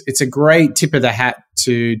think it's a great tip of the hat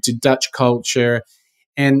to Dutch culture.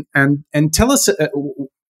 And tell us,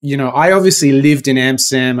 I obviously lived in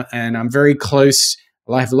Amsterdam and I'm very close.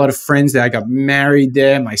 I have a lot of friends there. I got married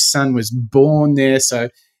there. My son was born there. So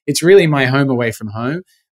it's really my home away from home.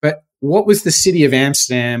 But what was the city of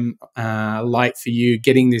Amsterdam like for you,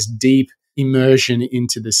 getting this deep immersion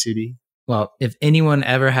into the city? Well, if anyone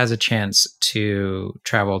ever has a chance to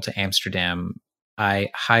travel to Amsterdam, I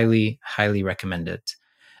highly, highly recommend it.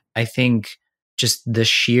 I think just the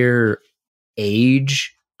sheer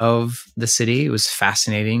age of the city was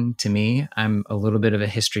fascinating to me. I'm a little bit of a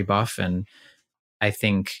history buff, and I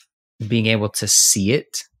think being able to see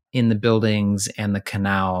it in the buildings and the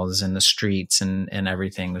canals and the streets and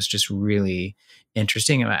everything was just really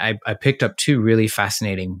interesting. I picked up 2 really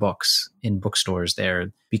fascinating books in bookstores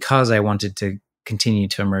there because I wanted to continue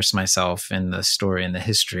to immerse myself in the story and the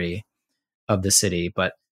history of the city.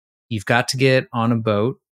 But you've got to get on a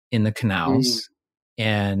boat in the canals.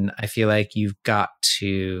 And I feel like you've got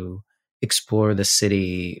to explore the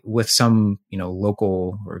city with some,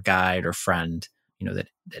 local or guide or friend, that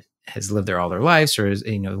has lived there all their lives or has,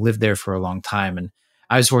 lived there for a long time. And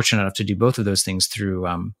I was fortunate enough to do both of those things through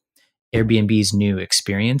Airbnb's new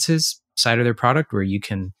experiences side of their product, where you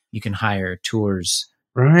can hire tours,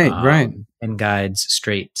 right, and guides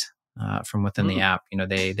straight from within the app.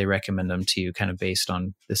 They recommend them to you kind of based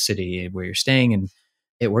on the city where you're staying, and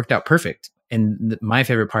it worked out perfect. And my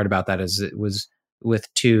favorite part about that is it was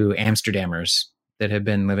with two Amsterdammers that have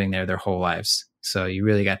been living there their whole lives. So you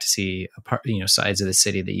really got to see sides of the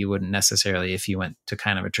city that you wouldn't necessarily if you went to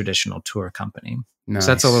kind of a traditional tour company. Nice.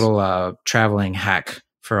 So that's a little traveling hack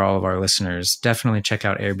for all of our listeners. Definitely check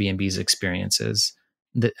out Airbnb's experiences.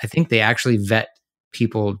 I think they actually vet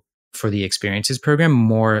people for the experiences program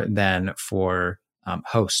more than for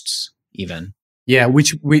hosts even. Yeah,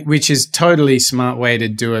 which is totally smart way to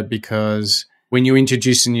do it, because when you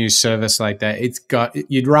introduce a new service like that,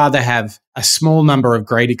 you'd rather have a small number of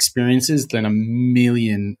great experiences than a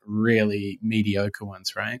million really mediocre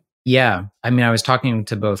ones, right? Yeah. I mean, I was talking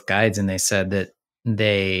to both guides and they said that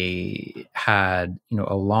they had,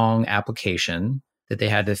 a long application that they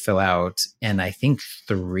had to fill out, and I think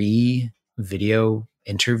 3 video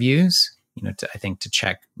interviews, to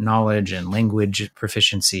check knowledge and language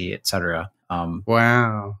proficiency, etc.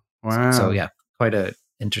 Wow. So yeah, quite a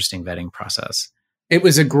interesting vetting process. It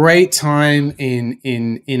was a great time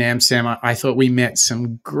in Amsterdam. I thought we met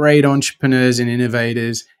some great entrepreneurs and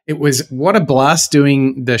innovators. It was what a blast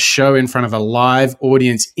doing the show in front of a live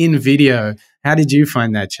audience in video. How did you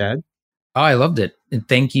find that, Chad? Oh, I loved it. And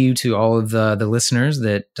thank you to all of the listeners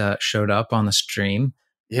that showed up on the stream.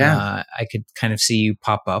 Yeah. I could kind of see you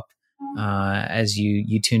pop up as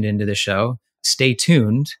you tuned into the show. Stay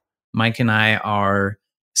tuned. Mike and I are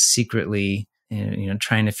secretly,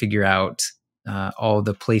 trying to figure out all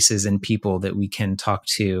the places and people that we can talk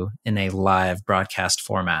to in a live broadcast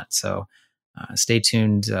format. So stay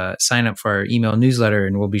tuned. Sign up for our email newsletter,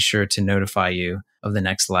 and we'll be sure to notify you of the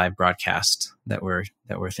next live broadcast that we're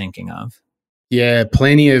thinking of. Yeah,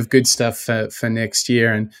 plenty of good stuff for next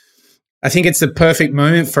year, and I think it's the perfect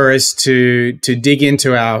moment for us to dig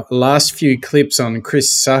into our last few clips on Chris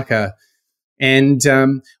Sacca. And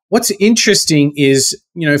what's interesting is,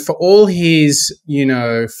 for all his,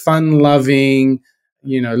 fun-loving,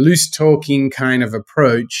 loose-talking kind of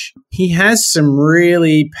approach, he has some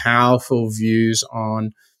really powerful views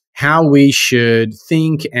on how we should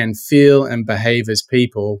think and feel and behave as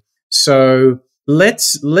people. So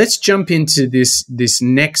let's jump into this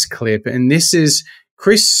next clip, and this is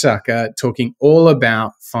Chris Sacca talking all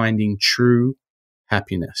about finding true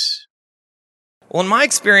happiness. Well, in my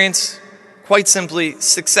experience, quite simply,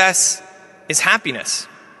 success is happiness.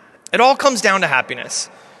 It all comes down to happiness.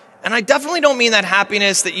 And I definitely don't mean that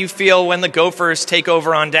happiness that you feel when the Gophers take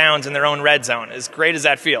over on downs in their own red zone, as great as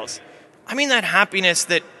that feels. I mean that happiness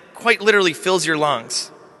that quite literally fills your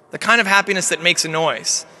lungs. The kind of happiness that makes a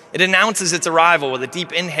noise. It announces its arrival with a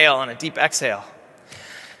deep inhale and a deep exhale.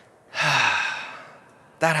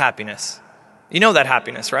 That happiness. You know that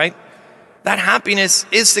happiness, right? That happiness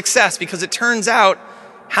is success, because it turns out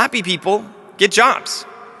happy people get jobs.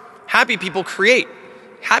 Happy people create.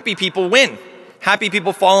 Happy people win. Happy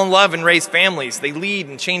people fall in love and raise families. They lead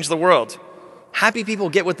and change the world. Happy people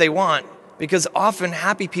get what they want, because often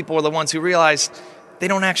happy people are the ones who realize they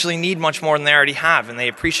don't actually need much more than they already have, and they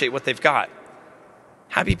appreciate what they've got.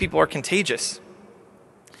 Happy people are contagious.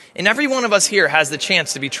 And every one of us here has the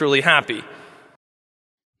chance to be truly happy.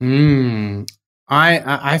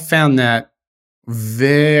 I found that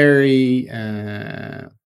very,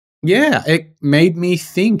 it made me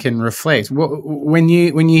think and reflect. When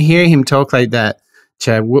you hear him talk like that,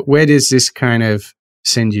 Chad, where does this kind of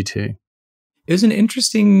send you to? It was an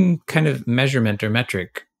interesting kind of measurement or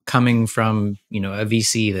metric coming from, a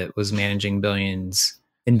VC that was managing billions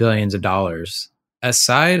of dollars.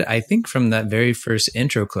 Aside, I think, from that very first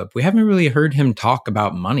intro clip, we haven't really heard him talk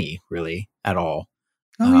about money really at all.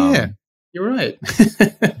 Oh, yeah, you're right.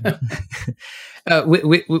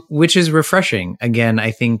 Which is refreshing. Again,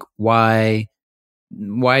 I think why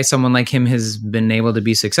someone like him has been able to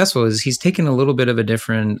be successful is he's taken a little bit of a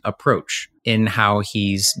different approach in how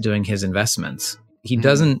he's doing his investments. He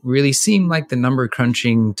doesn't really seem like the number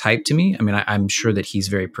crunching type to me. I mean, I'm sure that he's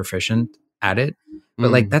very proficient at it,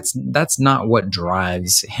 but that's not what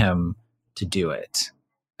drives him to do it.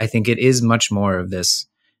 I think it is much more of this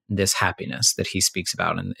happiness that he speaks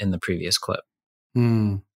about in the previous clip.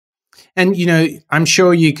 And, I'm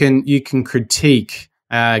sure you can critique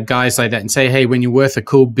guys like that and say, hey, when you're worth a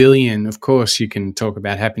cool billion, of course you can talk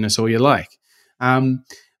about happiness all you like.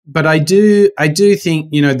 But I do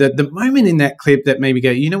think, that the moment in that clip that made me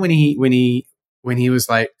go, when he was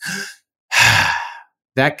like,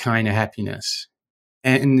 that kind of happiness.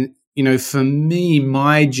 And, for me,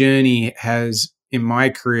 my journey in my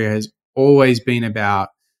career has always been about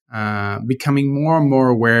becoming more and more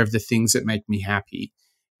aware of the things that make me happy.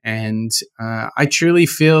 And I truly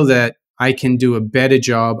feel that I can do a better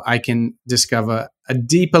job. I can discover a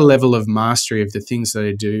deeper level of mastery of the things that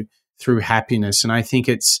I do through happiness. And I think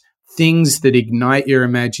it's things that ignite your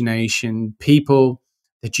imagination, people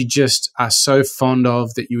that you just are so fond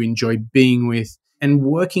of, that you enjoy being with, and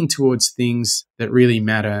working towards things that really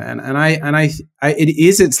matter. And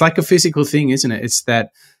it's like a physical thing, isn't it? It's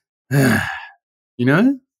that, you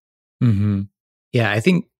know? Mm-hmm. Yeah, I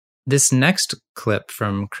think this next clip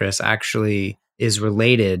from Chris actually is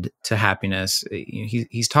related to happiness.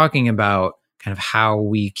 He's talking about kind of how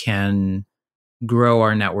we can grow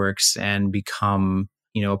our networks and become,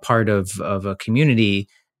 a part of a community.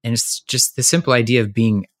 And it's just the simple idea of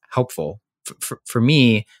being helpful. For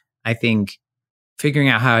me, I think figuring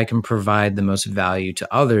out how I can provide the most value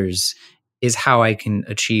to others is how I can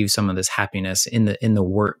achieve some of this happiness in the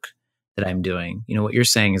work that I'm doing. What you're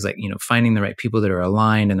saying is like, finding the right people that are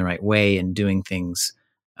aligned in the right way and doing things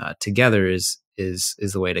together is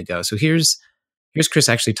the way to go. So here's Chris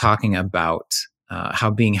actually talking about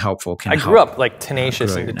how being helpful can help. I grew up like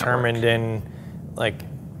tenacious and determined and like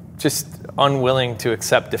just unwilling to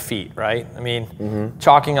accept defeat, right? I mean,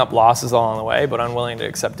 chalking up losses along the way, but unwilling to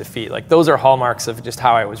accept defeat. Like those are hallmarks of just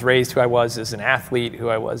how I was raised, who I was as an athlete, who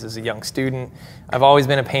I was as a young student. I've always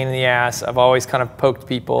been a pain in the ass. I've always kind of poked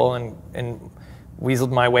people and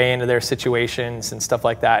weaseled my way into their situations and stuff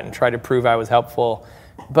like that and tried to prove I was helpful.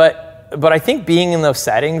 But I think being in those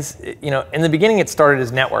settings, in the beginning it started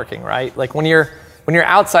as networking, right? Like when you're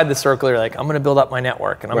outside the circle, you're like, I'm going to build up my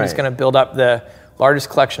network and I'm just going to build up the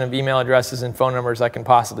largest collection of email addresses and phone numbers I can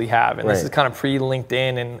possibly have. And this is kind of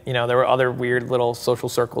pre-LinkedIn, and there were other weird little social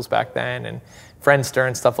circles back then and Friendster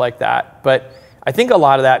and stuff like that. But I think a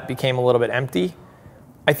lot of that became a little bit empty.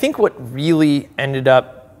 I think what really ended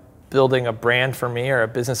up building a brand for me or a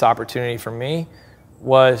business opportunity for me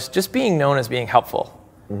was just being known as being helpful.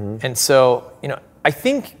 And so, I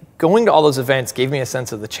think going to all those events gave me a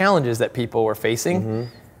sense of the challenges that people were facing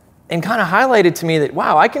and kind of highlighted to me that,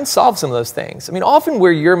 wow, I can solve some of those things. I mean, often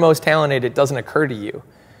where you're most talented, it doesn't occur to you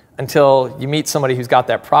until you meet somebody who's got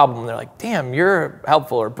that problem. And they're like, damn, you're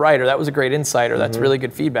helpful or bright, or that was a great insight, or that's really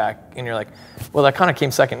good feedback. And you're like, well, that kind of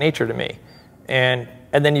came second nature to me. And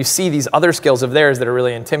then you see these other skills of theirs that are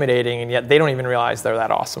really intimidating, and yet they don't even realize they're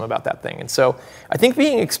that awesome about that thing. And so I think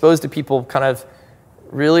being exposed to people kind of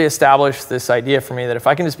really established this idea for me that if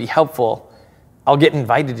I can just be helpful, I'll get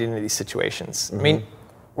invited into these situations. I mean,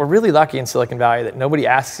 we're really lucky in Silicon Valley that nobody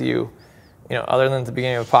asks you, other than at the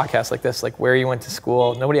beginning of a podcast like this, like where you went to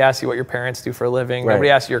school. Nobody asks you what your parents do for a living. Nobody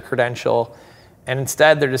asks you your credential. And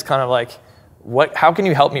instead, they're just kind of like, how can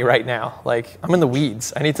you help me right now? Like, I'm in the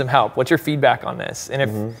weeds. I need some help. What's your feedback on this? And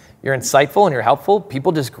if you're insightful and you're helpful,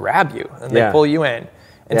 people just grab you and they pull you in.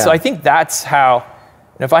 And so I think that's how,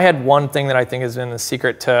 if I had one thing that I think has been the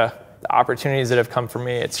secret to the opportunities that have come for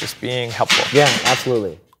me, it's just being helpful. Yeah,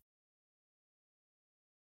 absolutely.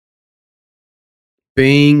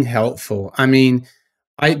 Being helpful. I mean,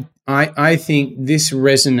 I think this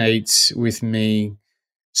resonates with me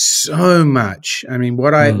so much. I mean,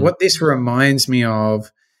 what this reminds me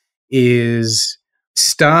of is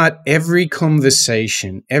start every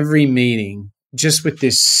conversation, every meeting, just with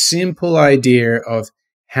this simple idea of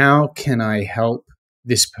how can I help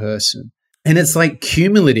this person? And it's like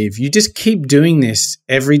cumulative. You just keep doing this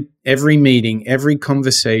every meeting, every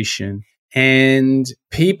conversation, and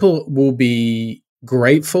people will be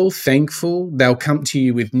grateful, thankful. They'll come to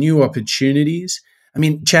you with new opportunities. I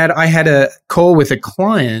mean, Chad, I had a call with a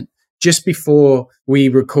client just before we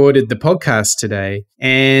recorded the podcast today,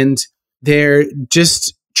 and they're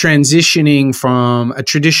just transitioning from a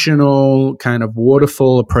traditional kind of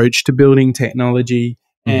waterfall approach to building technology.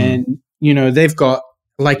 And, they've got,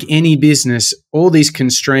 like any business, all these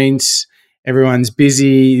constraints. Everyone's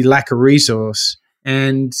busy, lack of resource.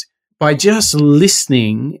 And by just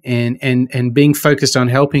listening and being focused on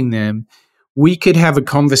helping them, we could have a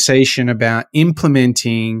conversation about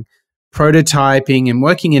implementing, prototyping, and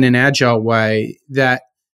working in an agile way that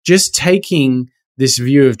just taking this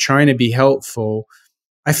view of trying to be helpful,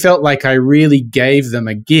 I felt like I really gave them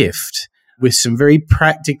a gift with some very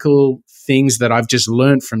practical things that I've just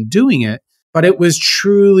learned from doing it. But it was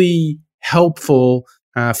truly helpful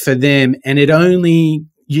for them. And it only,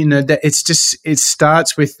 that it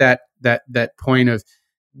starts with that point of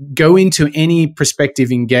go into any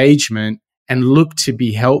prospective engagement and look to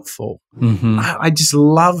be helpful. I just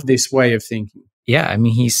love this way of thinking. Yeah. I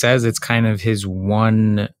mean, he says it's kind of his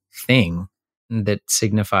one thing that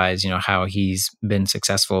signifies, how he's been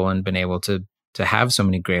successful and been able to have so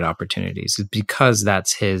many great opportunities. It's because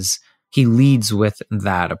that's he leads with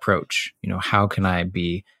that approach. How can I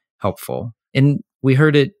be helpful? And we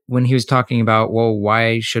heard it when he was talking about, well,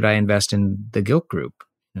 why should I invest in the Gilt Group?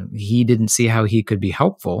 He didn't see how he could be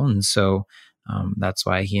helpful. And so that's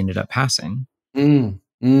why he ended up passing.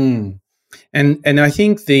 Mm. And I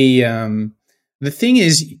think the thing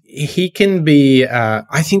is, he can be.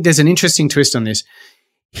 I think there's an interesting twist on this.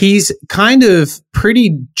 He's kind of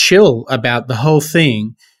pretty chill about the whole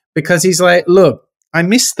thing because he's like, look, I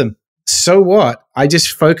miss them. So what? I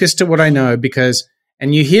just focus to what I know because,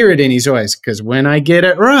 and you hear it in his voice, because when I get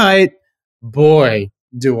it right, boy,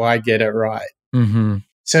 do I get it right. Mm-hmm.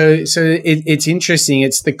 So it's interesting.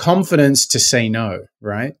 It's the confidence to say no,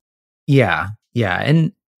 right? Yeah.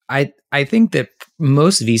 And I think that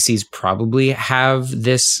most VCs probably have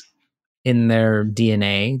this in their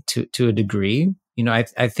DNA to a degree. You know,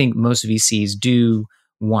 I think most VCs do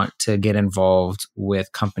want to get involved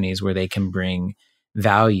with companies where they can bring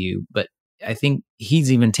value, but I think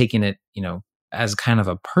he's even taking it, you know, as kind of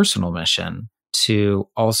a personal mission to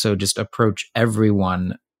also just approach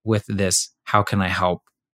everyone with this "how can I help"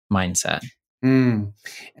 mindset. Mm.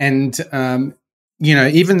 And you know,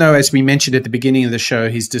 even though, as we mentioned at the beginning of the show,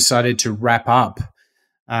 he's decided to wrap up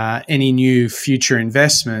any new future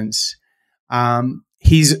investments,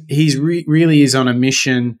 he's really is on a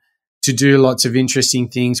mission to do lots of interesting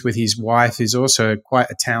things with his wife, who's also quite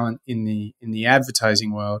a talent in the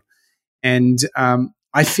advertising world. And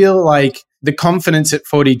I feel like the confidence at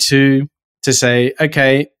 42 to say,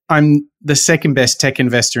 okay, I'm the second best tech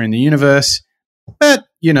investor in the universe, but,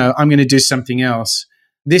 you know, I'm going to do something else.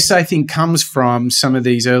 This, I think, comes from some of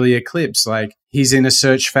these earlier clips, like he's in a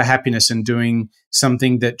search for happiness and doing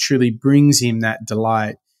something that truly brings him that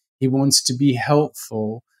delight. He wants to be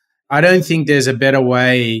helpful. I don't think there's a better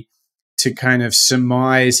way to kind of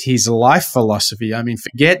surmise his life philosophy. I mean,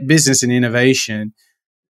 forget business and innovation.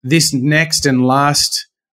 This next and last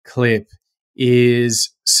clip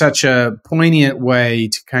is such a poignant way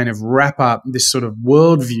to kind of wrap up this sort of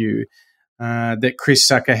worldview that Chris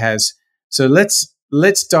Sacca has. So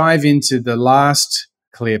let's dive into the last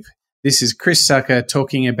clip. This is Chris Sacca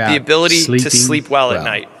talking about the ability to sleep well at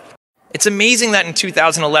night. It's amazing that in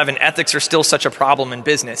 2011, ethics are still such a problem in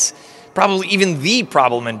business, probably even the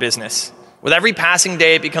problem in business. With every passing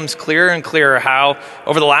day, it becomes clearer and clearer how,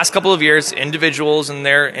 over the last couple of years, individuals and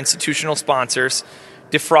their institutional sponsors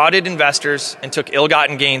defrauded investors and took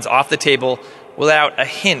ill-gotten gains off the table without a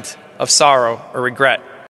hint of sorrow or regret.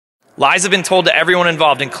 Lies have been told to everyone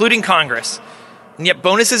involved, including Congress, and yet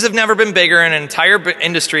bonuses have never been bigger and an entire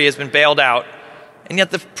industry has been bailed out. And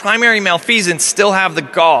yet the primary malfeasants still have the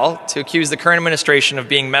gall to accuse the current administration of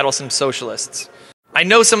being meddlesome socialists. I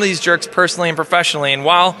know some of these jerks personally and professionally, and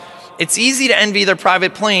while it's easy to envy their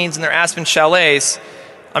private planes and their Aspen chalets,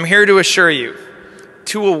 I'm here to assure you,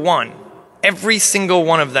 201, every single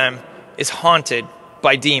one of them is haunted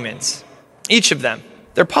by demons. Each of them.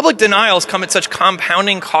 Their public denials come at such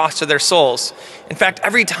compounding cost to their souls. In fact,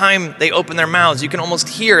 every time they open their mouths, you can almost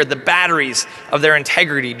hear the batteries of their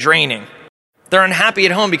integrity draining. They're unhappy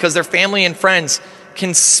at home because their family and friends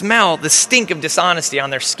can smell the stink of dishonesty on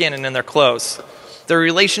their skin and in their clothes. Their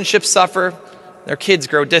relationships suffer, their kids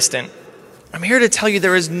grow distant. I'm here to tell you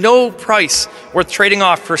there is no price worth trading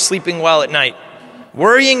off for sleeping well at night.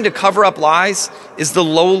 Worrying to cover up lies is the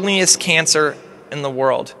loneliest cancer in the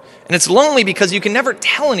world. And it's lonely because you can never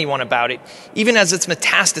tell anyone about it, even as it's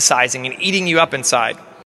metastasizing and eating you up inside.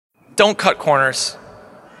 Don't cut corners.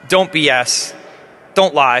 Don't BS.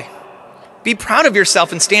 Don't lie. Be proud of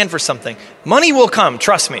yourself and stand for something. Money will come,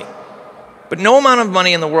 trust me. But no amount of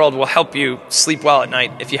money in the world will help you sleep well at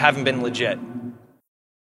night if you haven't been legit.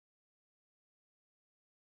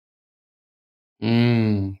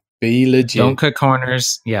 Be legit. Don't cut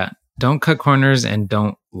corners. Yeah. Don't cut corners and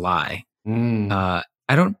don't lie. I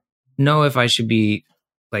don't know if I should be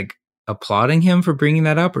like applauding him for bringing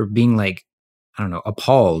that up or being like, I don't know,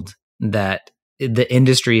 appalled that the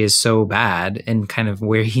industry is so bad and kind of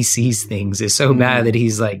where he sees things is so bad that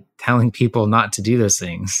he's like telling people not to do those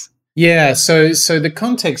things. Yeah. So the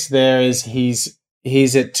context there is he's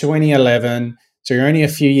at 2011. So you're only a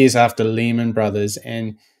few years after Lehman Brothers.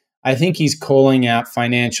 And I think he's calling out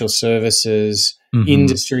financial services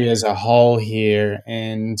industry as a whole here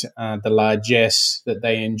and the largesse that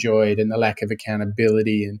they enjoyed and the lack of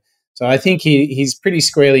accountability. And so I think he's pretty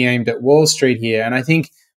squarely aimed at Wall Street here. And I think,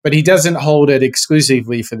 but he doesn't hold it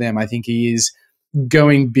exclusively for them. I think he is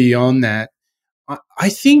going beyond that. I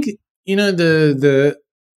think, you know, the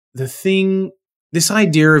thing, this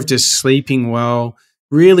idea of just sleeping well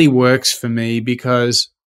really works for me because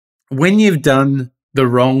when you've done the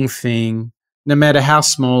wrong thing, no matter how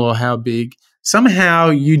small or how big, somehow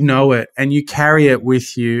you know it and you carry it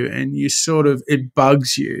with you and you sort of, it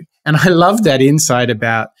bugs you. And I love that insight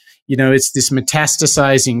about, you know, it's this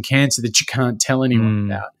metastasizing cancer that you can't tell anyone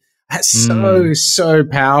about. That's so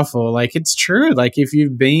powerful. Like, it's true. Like, if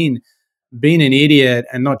you've been being an idiot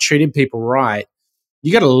and not treating people right,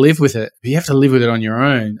 you got to live with it. You have to live with it on your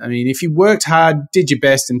own. I mean, if you worked hard, did your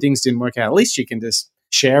best, and things didn't work out, at least you can just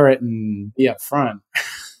share it and be upfront.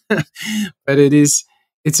 But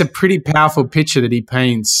it's a pretty powerful picture that he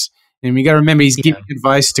paints. And we got to remember, he's giving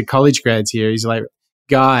advice to college grads here. He's like,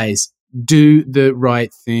 guys, do the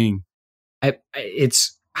right thing.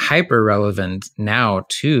 It's hyper relevant now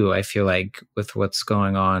too. I feel like with what's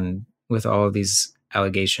going on with all of these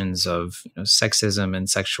allegations of sexism and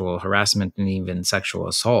sexual harassment and even sexual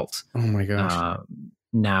assault. Oh my gosh!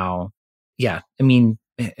 Now, yeah, I mean,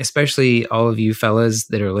 especially all of you fellas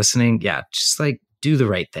that are listening, yeah, just like do the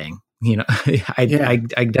right thing.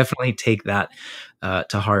 I definitely take that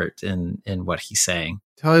to heart in what he's saying.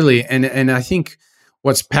 Totally, and I think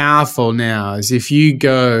what's powerful now is if you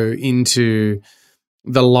go into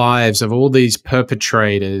the lives of all these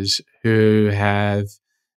perpetrators who have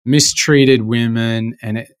mistreated women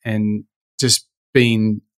and just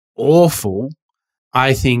been awful,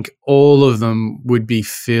 I think all of them would be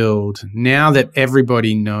filled now that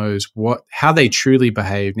everybody knows how they truly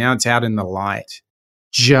behave. Now it's out in the light,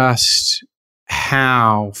 just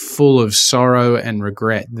how full of sorrow and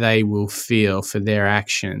regret they will feel for their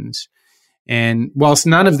actions. And whilst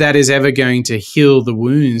none of that is ever going to heal the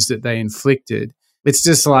wounds that they inflicted, it's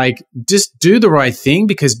just do the right thing,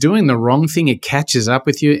 because doing the wrong thing, it catches up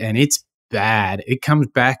with you and it's bad. It comes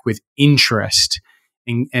back with interest.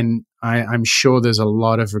 And I'm sure there's a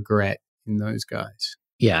lot of regret in those guys.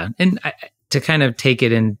 Yeah. And to kind of take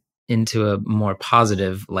it into a more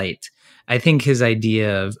positive light, I think his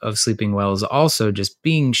idea of sleeping well is also just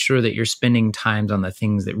being sure that you're spending time on the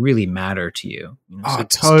things that really matter to you. So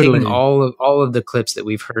totally. Taking all of the clips that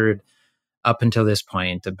we've heard up until this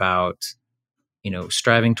point about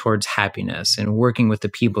striving towards happiness and working with the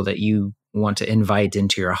people that you want to invite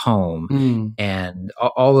into your home. And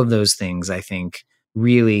all of those things, I think,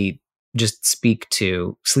 really just speak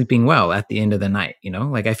to sleeping well at the end of the night.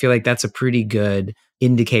 I feel like that's a pretty good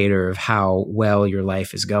indicator of how well your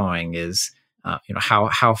life is going is,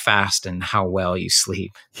 how fast and how well you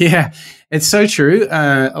sleep. Yeah, it's so true.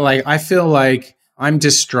 I feel like I'm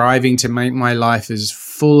just striving to make my life as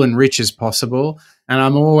full and rich as possible. And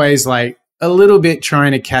I'm always a little bit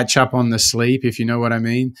trying to catch up on the sleep, if you know what I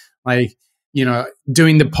mean.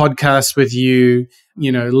 Doing the podcast with you,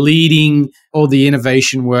 leading all the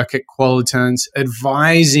innovation work at Qualitance,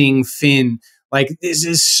 advising Finn. This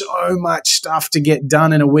is so much stuff to get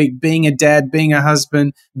done in a week, being a dad, being a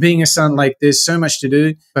husband, being a son. There's so much to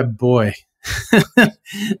do. But boy,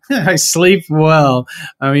 I sleep well.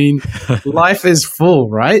 I mean, life is full,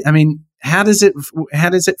 right? I mean, how does it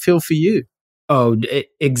feel for you? Oh,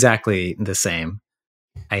 exactly the same.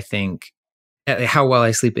 I think how well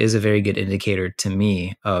I sleep is a very good indicator to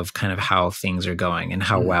me of kind of how things are going and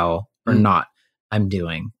how well or not I'm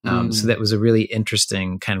doing. So that was a really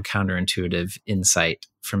interesting kind of counterintuitive insight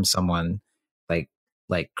from someone like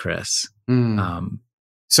Chris.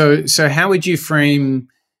 So how would you frame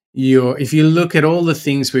if you look at all the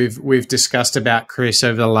things we've discussed about Chris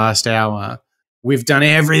over the last hour? We've done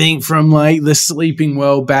everything from the sleeping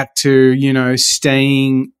well back to,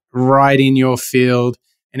 staying right in your field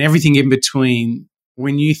and everything in between.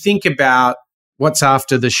 When you think about what's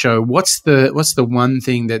after the show, what's the one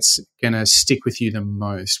thing that's going to stick with you the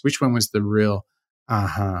most? Which one was the real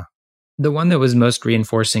aha? The one that was most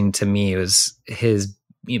reinforcing to me was his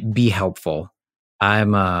be helpful.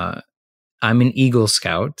 I'm an Eagle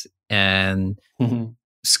Scout, and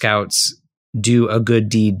Scouts do a good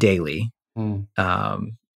deed daily.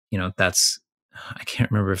 That's, I can't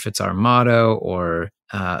remember if it's our motto or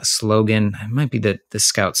slogan. It might be the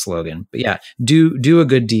Scout slogan, but yeah, do a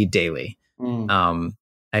good deed daily.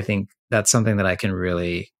 I think that's something that I can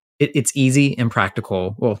really, it's easy and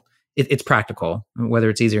practical. Well, it's practical. Whether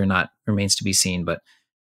it's easy or not remains to be seen, but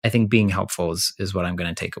I think being helpful is what I'm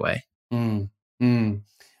going to take away.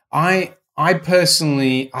 I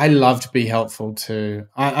personally, I love to be helpful too.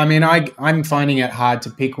 I'm finding it hard to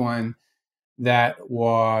pick one that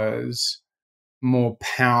was more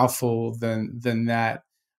powerful than that.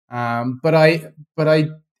 But I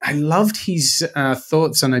loved his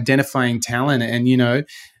thoughts on identifying talent and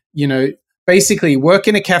basically work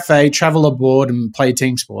in a cafe, travel abroad, and play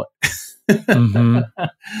team sport.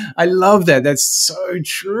 I love that. That's so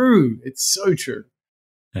true. It's so true.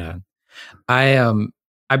 Yeah. I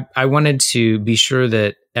wanted to be sure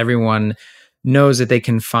that everyone knows that they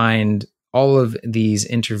can find all of these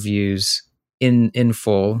interviews in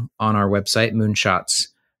full on our website,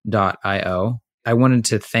 moonshots.io. I wanted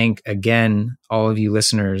to thank again all of you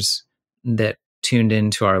listeners that tuned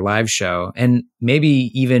into our live show, and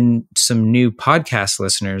maybe even some new podcast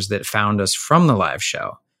listeners that found us from the live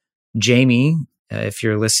show. Jamie, if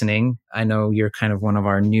you're listening, I know you're kind of one of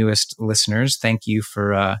our newest listeners. Thank you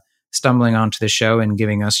for stumbling onto the show and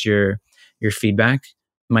giving us your feedback.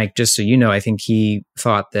 Mike, just so you know, I think he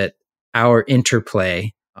thought that our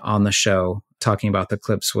interplay on the show, talking about the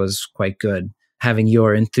clips, was quite good. Having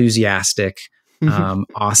your enthusiastic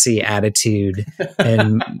Aussie attitude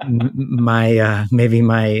and my maybe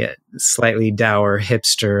my slightly dour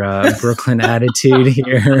hipster Brooklyn attitude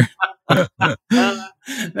here.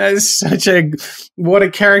 That is what a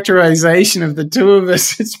characterization of the two of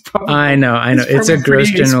us. It's probably, I know. It's a gross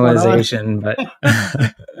generalization, but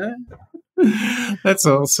that's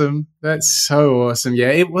awesome. That's so awesome.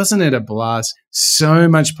 Yeah, wasn't it a blast? So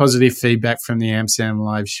much positive feedback from the Amsterdam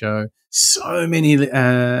live show. So many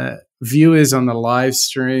viewers on the live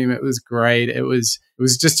stream. It was great. It was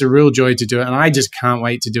just a real joy to do it, and I just can't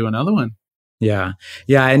wait to do another one. Yeah.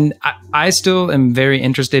 And I still am very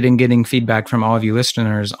interested in getting feedback from all of you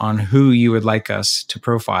listeners on who you would like us to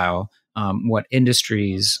profile, what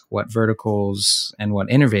industries, what verticals, and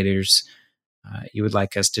what innovators you would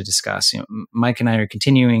like us to discuss. Mike and I are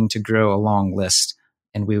continuing to grow a long list,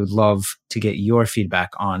 and we would love to get your feedback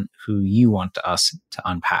on who you want us to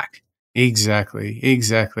unpack. Exactly.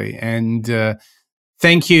 And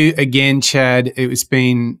thank you again, Chad. It's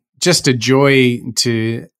been just a joy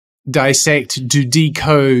to dissect, to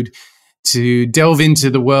decode, to delve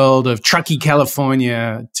into the world of Truckee,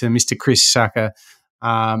 California, to Mr. Chris Sacca.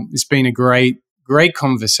 It's been a great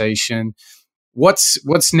conversation.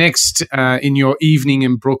 What's next in your evening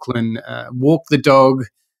in Brooklyn? Walk the dog,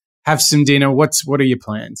 have some dinner. What are your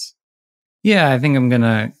plans? Yeah, I think I'm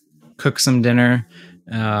gonna cook some dinner.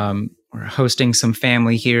 We're hosting some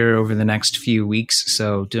family here over the next few weeks,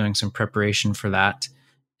 so doing some preparation for that.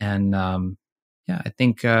 And I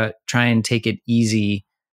think try and take it easy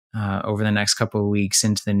over the next couple of weeks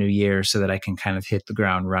into the new year so that I can kind of hit the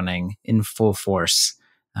ground running in full force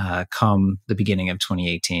come the beginning of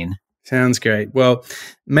 2018. Sounds great. Well,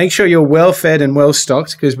 make sure you're well fed and well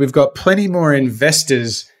stocked, because we've got plenty more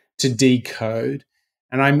investors to decode.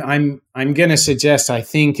 And I'm going to suggest, I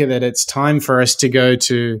think that it's time for us to go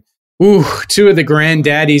to two of the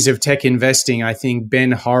granddaddies of tech investing. I think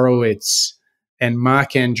Ben Horowitz and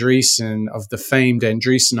Marc Andreessen of the famed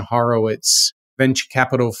Andreessen Horowitz venture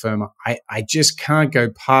capital firm. I just can't go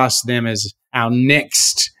past them as our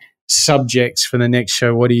next subjects for the next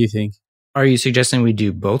show. What do you think? Are you suggesting we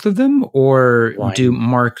do both of them, or do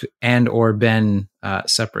Mark and or Ben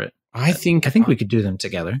separate? I think we could do them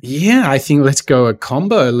together. Yeah, I think let's go a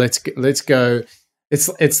combo. Let's go.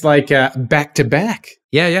 It's like back to back.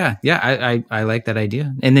 Yeah. I like that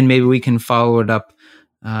idea, and then maybe we can follow it up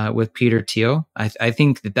with Peter Thiel. I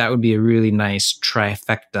think that would be a really nice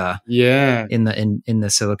trifecta. Yeah, in the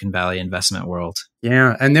Silicon Valley investment world.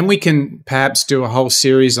 Yeah, and then we can perhaps do a whole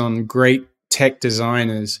series on great tech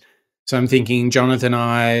designers. So I'm thinking Jonathan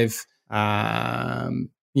Ive, Joe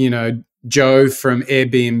from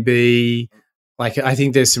Airbnb. Like, I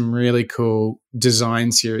think there's some really cool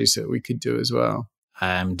design series that we could do as well.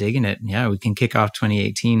 I'm digging it. Yeah, we can kick off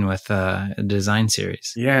 2018 with a design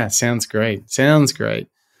series. Yeah, sounds great.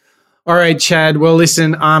 All right, Chad. Well,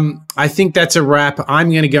 listen, I think that's a wrap. I'm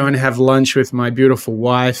going to go and have lunch with my beautiful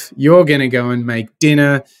wife. You're going to go and make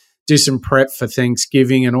dinner, do some prep for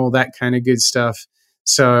Thanksgiving and all that kind of good stuff.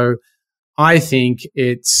 So I think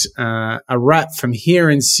it's a wrap from here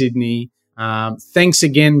in Sydney. Thanks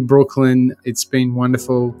again, Brooklyn. It's been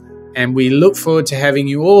wonderful. And we look forward to having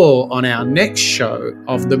you all on our next show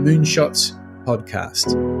of the Moonshots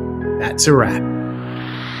podcast. That's a wrap.